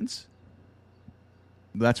make sense?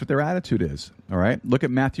 That's what their attitude is. All right? Look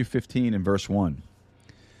at Matthew 15 and verse 1.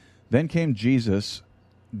 Then came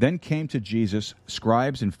to Jesus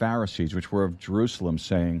scribes and Pharisees, which were of Jerusalem,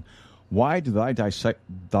 saying, why do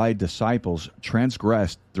thy disciples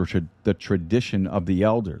transgress the tradition of the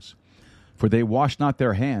elders? For they wash not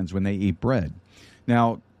their hands when they eat bread.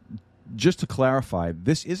 Now, just to clarify,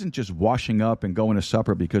 this isn't just washing up and going to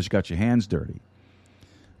supper because you got your hands dirty.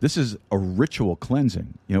 This is a ritual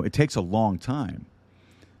cleansing. It takes a long time.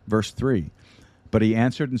 Verse 3, but he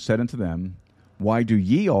answered and said unto them, why do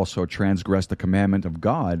ye also transgress the commandment of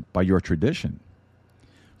God by your tradition?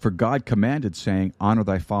 For God commanded, saying, honor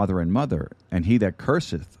thy father and mother, and he that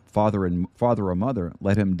curseth father or mother,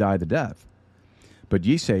 let him die the death. But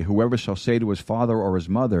ye say, whoever shall say to his father or his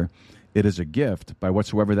mother, it is a gift, by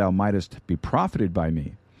whatsoever thou mightest be profited by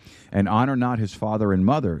me, and honor not his father and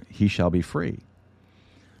mother, he shall be free.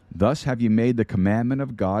 Thus have ye made the commandment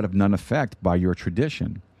of God of none effect by your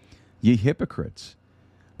tradition. Ye hypocrites,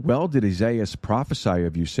 well did Isaiah prophesy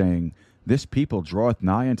of you, saying, this people draweth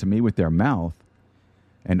nigh unto me with their mouth,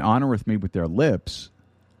 and honoreth me with their lips,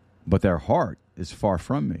 but their heart is far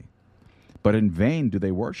from me. But in vain do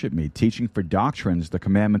they worship me, teaching for doctrines the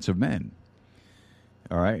commandments of men.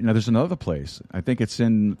 All right, now there's another place. I think it's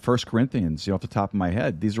in 1 Corinthians, off the top of my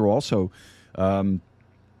head. These are also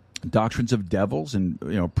doctrines of devils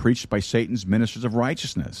and, preached by Satan's ministers of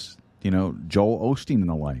righteousness, Joel Osteen and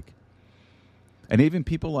the like. And even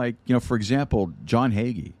people like, for example, John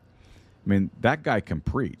Hagee. I mean, that guy can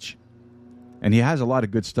preach. And he has a lot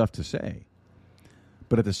of good stuff to say.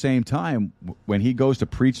 But at the same time, when he goes to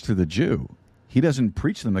preach to the Jew, he doesn't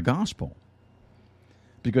preach them the gospel.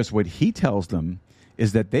 Because what he tells them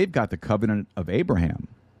is that they've got the covenant of Abraham.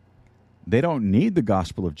 They don't need the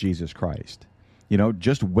gospel of Jesus Christ.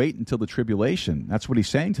 Just wait until the tribulation. That's what he's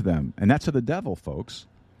saying to them. And that's of the devil, folks.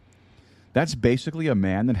 That's basically a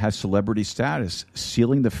man that has celebrity status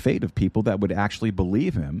sealing the fate of people that would actually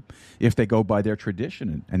believe him if they go by their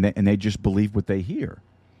tradition and they just believe what they hear.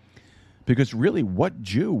 Because really, what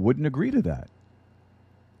Jew wouldn't agree to that?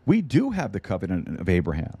 We do have the covenant of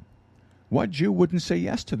Abraham. What Jew wouldn't say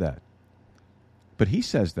yes to that? But he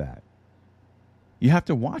says that. You have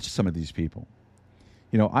to watch some of these people.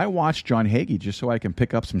 I watch John Hagee just so I can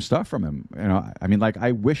pick up some stuff from him.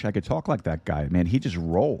 I wish I could talk like that guy. Man, he just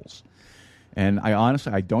rolls. And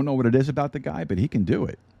I don't know what it is about the guy, but he can do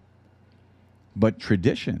it. But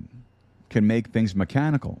tradition can make things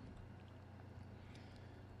mechanical.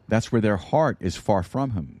 That's where their heart is far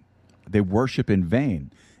from him. They worship in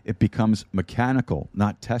vain. It becomes mechanical,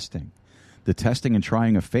 not testing. The testing and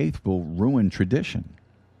trying of faith will ruin tradition.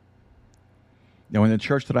 Now, in the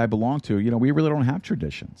church that I belong to, we really don't have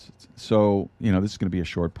traditions. So, this is going to be a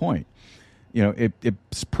short point.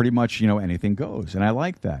 It's pretty much, anything goes. And I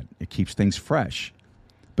like that. It keeps things fresh.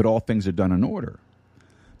 But all things are done in order.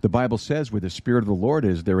 The Bible says where the Spirit of the Lord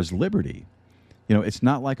is, there is liberty. It's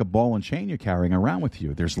not like a ball and chain you're carrying around with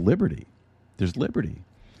you. There's liberty. There's liberty.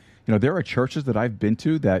 There are churches that I've been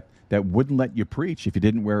to that wouldn't let you preach if you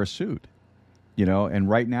didn't wear a suit. And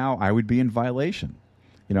right now I would be in violation.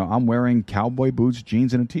 I'm wearing cowboy boots,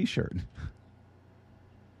 jeans, and a T-shirt.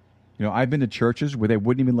 I've been to churches where they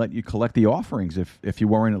wouldn't even let you collect the offerings if you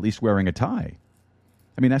weren't at least wearing a tie.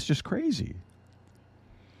 I mean, that's just crazy.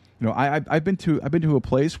 I've been to a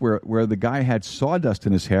place where the guy had sawdust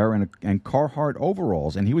in his hair and Carhartt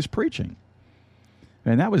overalls, and he was preaching.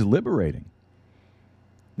 And that was liberating.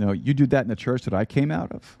 You do that in the church that I came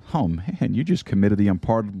out of? Oh, man, you just committed the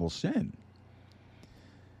unpardonable sin.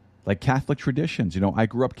 Like Catholic traditions. I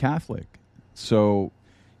grew up Catholic. So,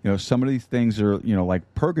 some of these things are,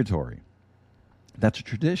 like purgatory. That's a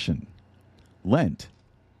tradition. Lent.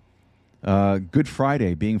 Good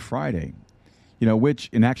Friday being Friday. Which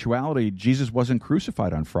in actuality, Jesus wasn't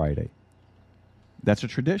crucified on Friday. That's a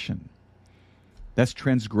tradition. That's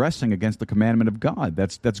transgressing against the commandment of God.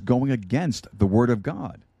 That's going against the Word of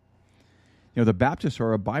God. The Baptists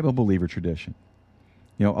are a Bible believer tradition.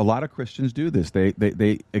 A lot of Christians do this.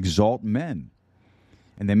 They exalt men,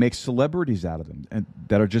 and they make celebrities out of them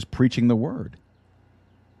that are just preaching the Word.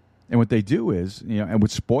 And what they do is, and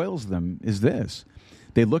what spoils them is this.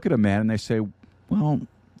 They look at a man and they say, well,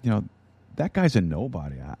 that guy's a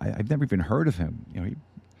nobody. I've never even heard of him. He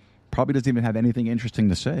probably doesn't even have anything interesting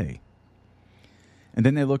to say. And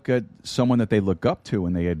then they look at someone that they look up to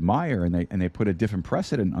and they admire, and they put a different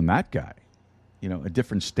precedent on that guy, a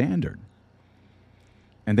different standard.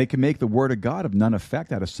 And they can make the Word of God of none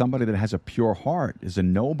effect out of somebody that has a pure heart, is a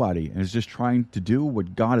nobody, and is just trying to do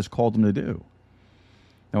what God has called them to do.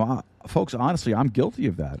 Now, folks, honestly, I'm guilty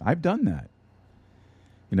of that. I've done that.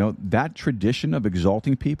 That tradition of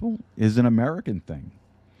exalting people is an American thing.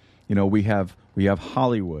 We have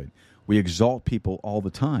Hollywood. We exalt people all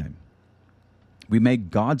the time. We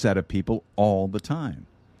make gods out of people all the time.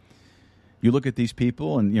 You look at these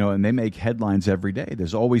people and they make headlines every day.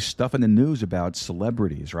 There's always stuff in the news about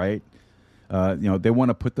celebrities, right? They want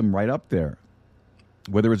to put them right up there.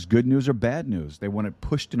 Whether it's good news or bad news, they want it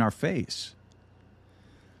pushed in our face.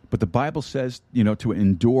 But the Bible says, to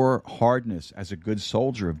endure hardness as a good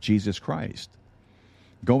soldier of Jesus Christ.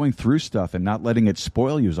 Going through stuff and not letting it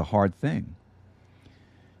spoil you is a hard thing.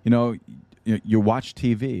 You watch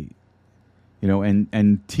TV,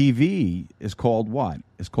 and TV is called what?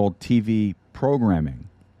 It's called TV programming,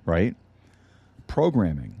 right?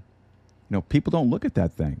 Programming. People don't look at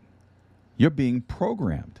that thing. You're being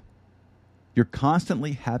programmed. You're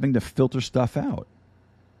constantly having to filter stuff out.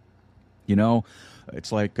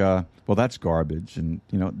 It's like, that's garbage, and,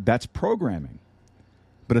 that's programming.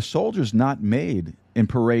 But a soldier's not made in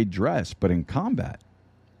parade dress, but in combat.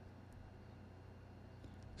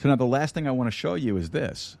 So now the last thing I want to show you is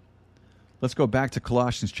this. Let's go back to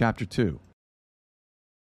Colossians chapter 2.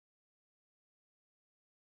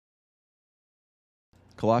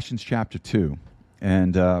 Colossians chapter 2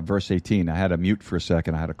 and verse 18. I had to mute for a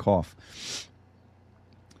second. I had a cough.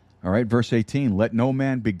 All right, verse 18. Let no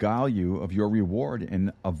man beguile you of your reward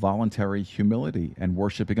in a voluntary humility and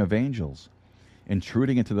worshiping of angels,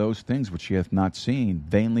 intruding into those things which he hath not seen,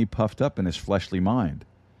 vainly puffed up in his fleshly mind,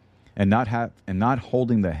 and not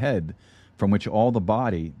holding the head, from which all the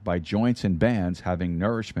body, by joints and bands, having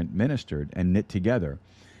nourishment ministered and knit together,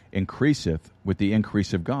 increaseth with the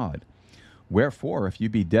increase of God. Wherefore, if you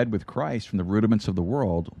be dead with Christ from the rudiments of the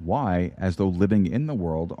world, why, as though living in the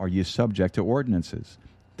world, are ye subject to ordinances?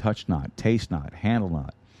 Touch not, taste not, handle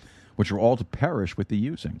not, which are all to perish with the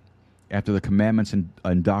using, after the commandments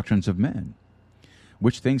and doctrines of men,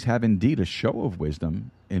 which things have indeed a show of wisdom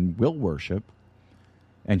in will worship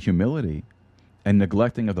and humility and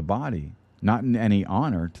neglecting of the body, not in any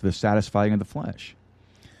honor to the satisfying of the flesh.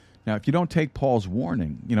 Now, if you don't take Paul's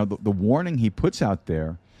warning, the warning he puts out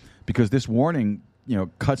there, because this warning,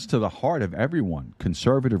 cuts to the heart of everyone,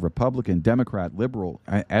 conservative, Republican, Democrat, liberal,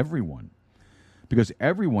 everyone, because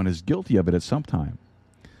everyone is guilty of it at some time.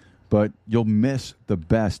 But you'll miss the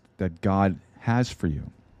best that God has for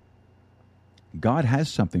you. God has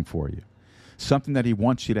something for you, something that he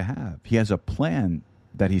wants you to have. He has a plan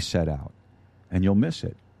that he set out, and you'll miss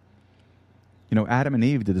it. Adam and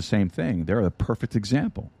Eve did the same thing. They're a perfect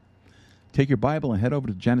example. Take your Bible and head over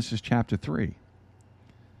to Genesis chapter 3.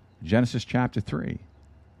 Genesis chapter 3.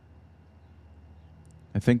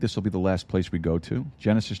 I think this will be the last place we go to.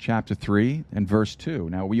 Genesis chapter 3 and verse 2.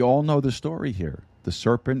 Now, we all know the story here. The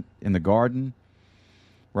serpent in the garden,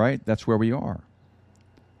 right? That's where we are.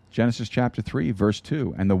 Genesis chapter 3, verse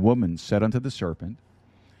 2. And the woman said unto the serpent,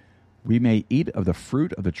 We may eat of the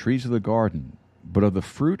fruit of the trees of the garden, but of the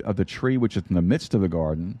fruit of the tree which is in the midst of the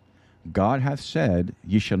garden, God hath said,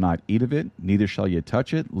 Ye shall not eat of it, neither shall ye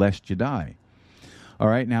touch it, lest ye die. All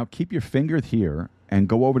right, now keep your finger here and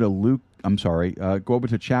go over to go over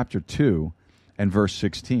to chapter 2 and verse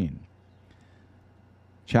 16.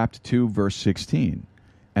 Chapter 2, verse 16.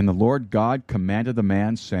 And the Lord God commanded the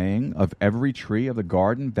man, saying, Of every tree of the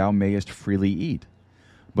garden thou mayest freely eat,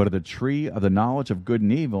 but of the tree of the knowledge of good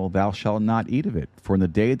and evil thou shalt not eat of it, for in the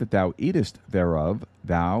day that thou eatest thereof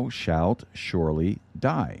thou shalt surely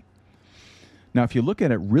die. Now, if you look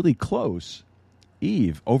at it really close,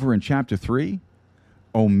 Eve, over in chapter 3,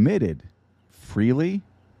 omitted freely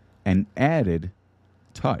and added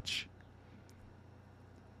touch.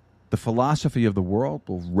 The philosophy of the world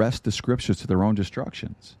will wrest the scriptures to their own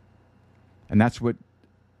destructions. And that's what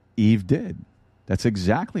Eve did. That's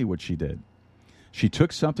exactly what she did. She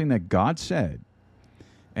took something that God said,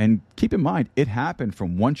 and keep in mind, it happened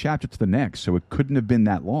from one chapter to the next, so it couldn't have been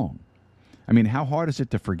that long. I mean, how hard is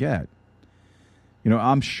it to forget?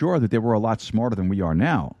 I'm sure that they were a lot smarter than we are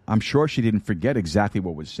now. I'm sure she didn't forget exactly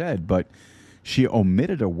what was said, but she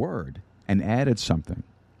omitted a word and added something.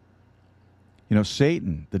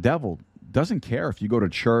 Satan, the devil, doesn't care if you go to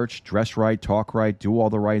church, dress right, talk right, do all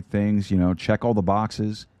the right things, check all the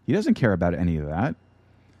boxes. He doesn't care about any of that.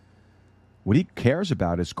 What he cares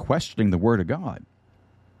about is questioning the Word of God.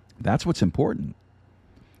 That's what's important.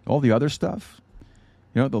 All the other stuff,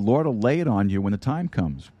 the Lord will lay it on you when the time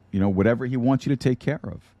comes. Whatever he wants you to take care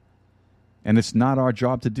of. And it's not our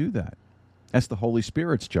job to do that. That's the Holy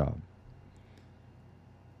Spirit's job.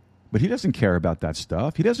 But he doesn't care about that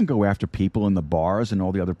stuff. He doesn't go after people in the bars and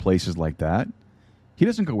all the other places like that. He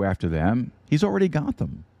doesn't go after them. He's already got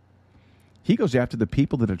them. He goes after the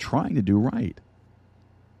people that are trying to do right.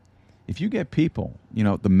 If you get people,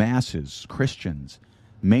 the masses, Christians,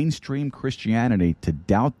 mainstream Christianity to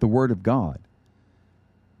doubt the Word of God,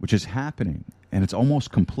 which is happening, and it's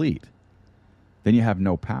almost complete, then you have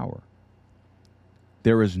no power.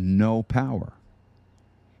 There is no power.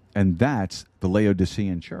 And that's the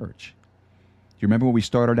Laodicean church. Do you remember when we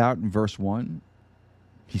started out in verse 1?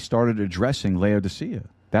 He started addressing Laodicea.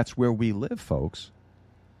 That's where we live, folks.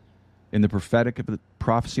 In the prophetic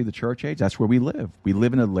prophecy of the church age? That's where we live. We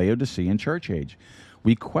live in a Laodicean church age.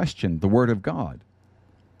 We question the Word of God.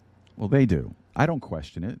 Well, they do. I don't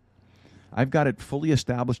question it. I've got it fully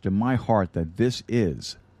established in my heart that this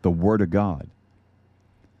is the Word of God.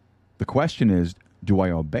 The question is, do I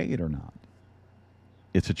obey it or not?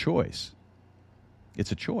 It's a choice.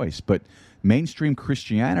 It's a choice. But mainstream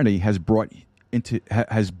Christianity has bought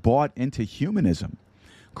into humanism,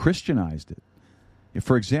 Christianized it.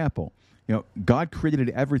 For example, God created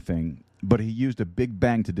everything, but he used a big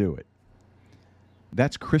bang to do it.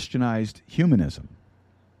 That's Christianized humanism.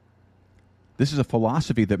 This is a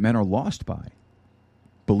philosophy that men are lost by,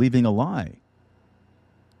 believing a lie.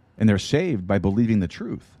 And they're saved by believing the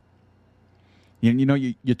truth.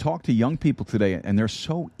 You talk to young people today, and they're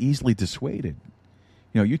so easily dissuaded.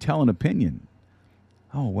 You tell an opinion.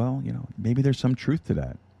 Oh, well, maybe there's some truth to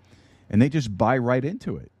that. And they just buy right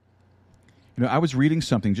into it. I was reading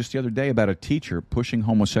something just the other day about a teacher pushing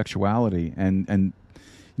homosexuality and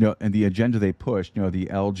the agenda they pushed, the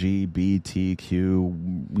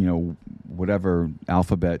LGBTQ, whatever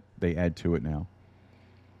alphabet they add to it now.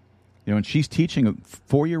 And she's teaching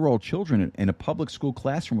 4-year-old children in a public school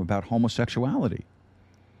classroom about homosexuality.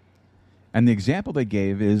 And the example they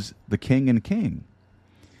gave is the king and king.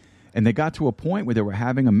 And they got to a point where they were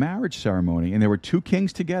having a marriage ceremony, and there were 2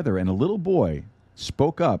 kings together, and a little boy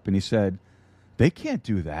spoke up, and he said, "They can't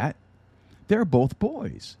do that. They're both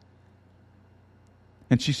boys."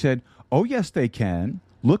 And she said, "Oh, yes, they can.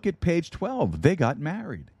 Look at page 12. They got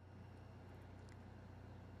married."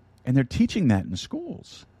 And they're teaching that in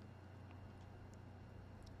schools.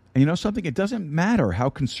 And something? It doesn't matter how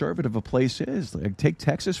conservative a place is. Like, take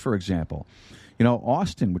Texas, for example.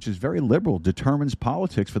 Austin, which is very liberal, determines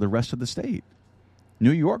politics for the rest of the state.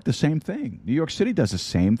 New York, the same thing. New York City does the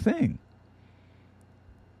same thing.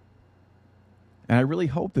 And I really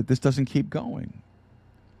hope that this doesn't keep going.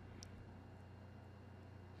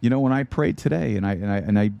 When I prayed today, and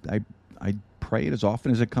I pray it as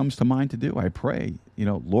often as it comes to mind to do. I pray,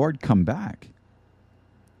 Lord, come back.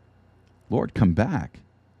 Lord, come back.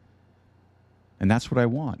 And that's what I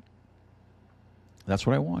want. That's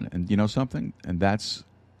what I want. And something? And that's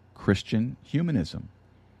Christian humanism.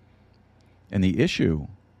 And the issue,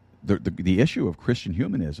 the issue of Christian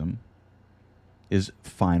humanism is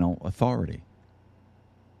final authority.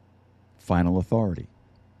 Final authority.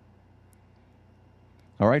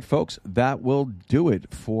 All right, folks, that will do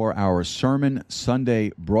it for our Sermon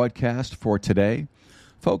Sunday broadcast for today.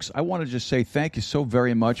 Folks, I want to just say thank you so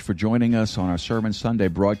very much for joining us on our Sermon Sunday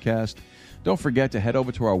broadcast. Don't forget to head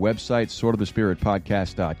over to our website,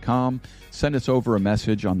 swordofthespiritpodcast.com. Send us over a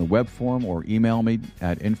message on the web form or email me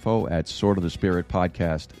at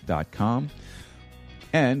info@swordofthespiritpodcast.com.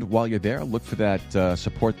 And while you're there, look for that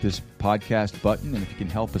support this podcast button. And if you can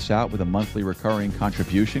help us out with a monthly recurring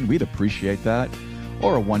contribution, we'd appreciate that.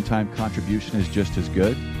 Or a one-time contribution is just as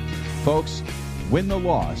good. Folks, win the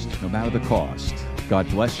lost, no matter the cost. God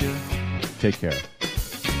bless you. Take care.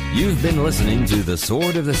 You've been listening to the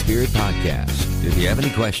Sword of the Spirit podcast. If you have any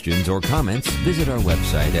questions or comments, visit our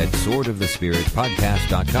website at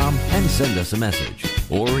swordofthespiritpodcast.com and send us a message.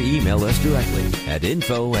 Or email us directly at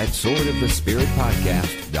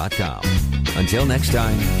info@swordofthespiritpodcast.com. Until next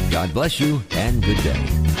time, God bless you and good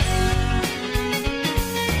day.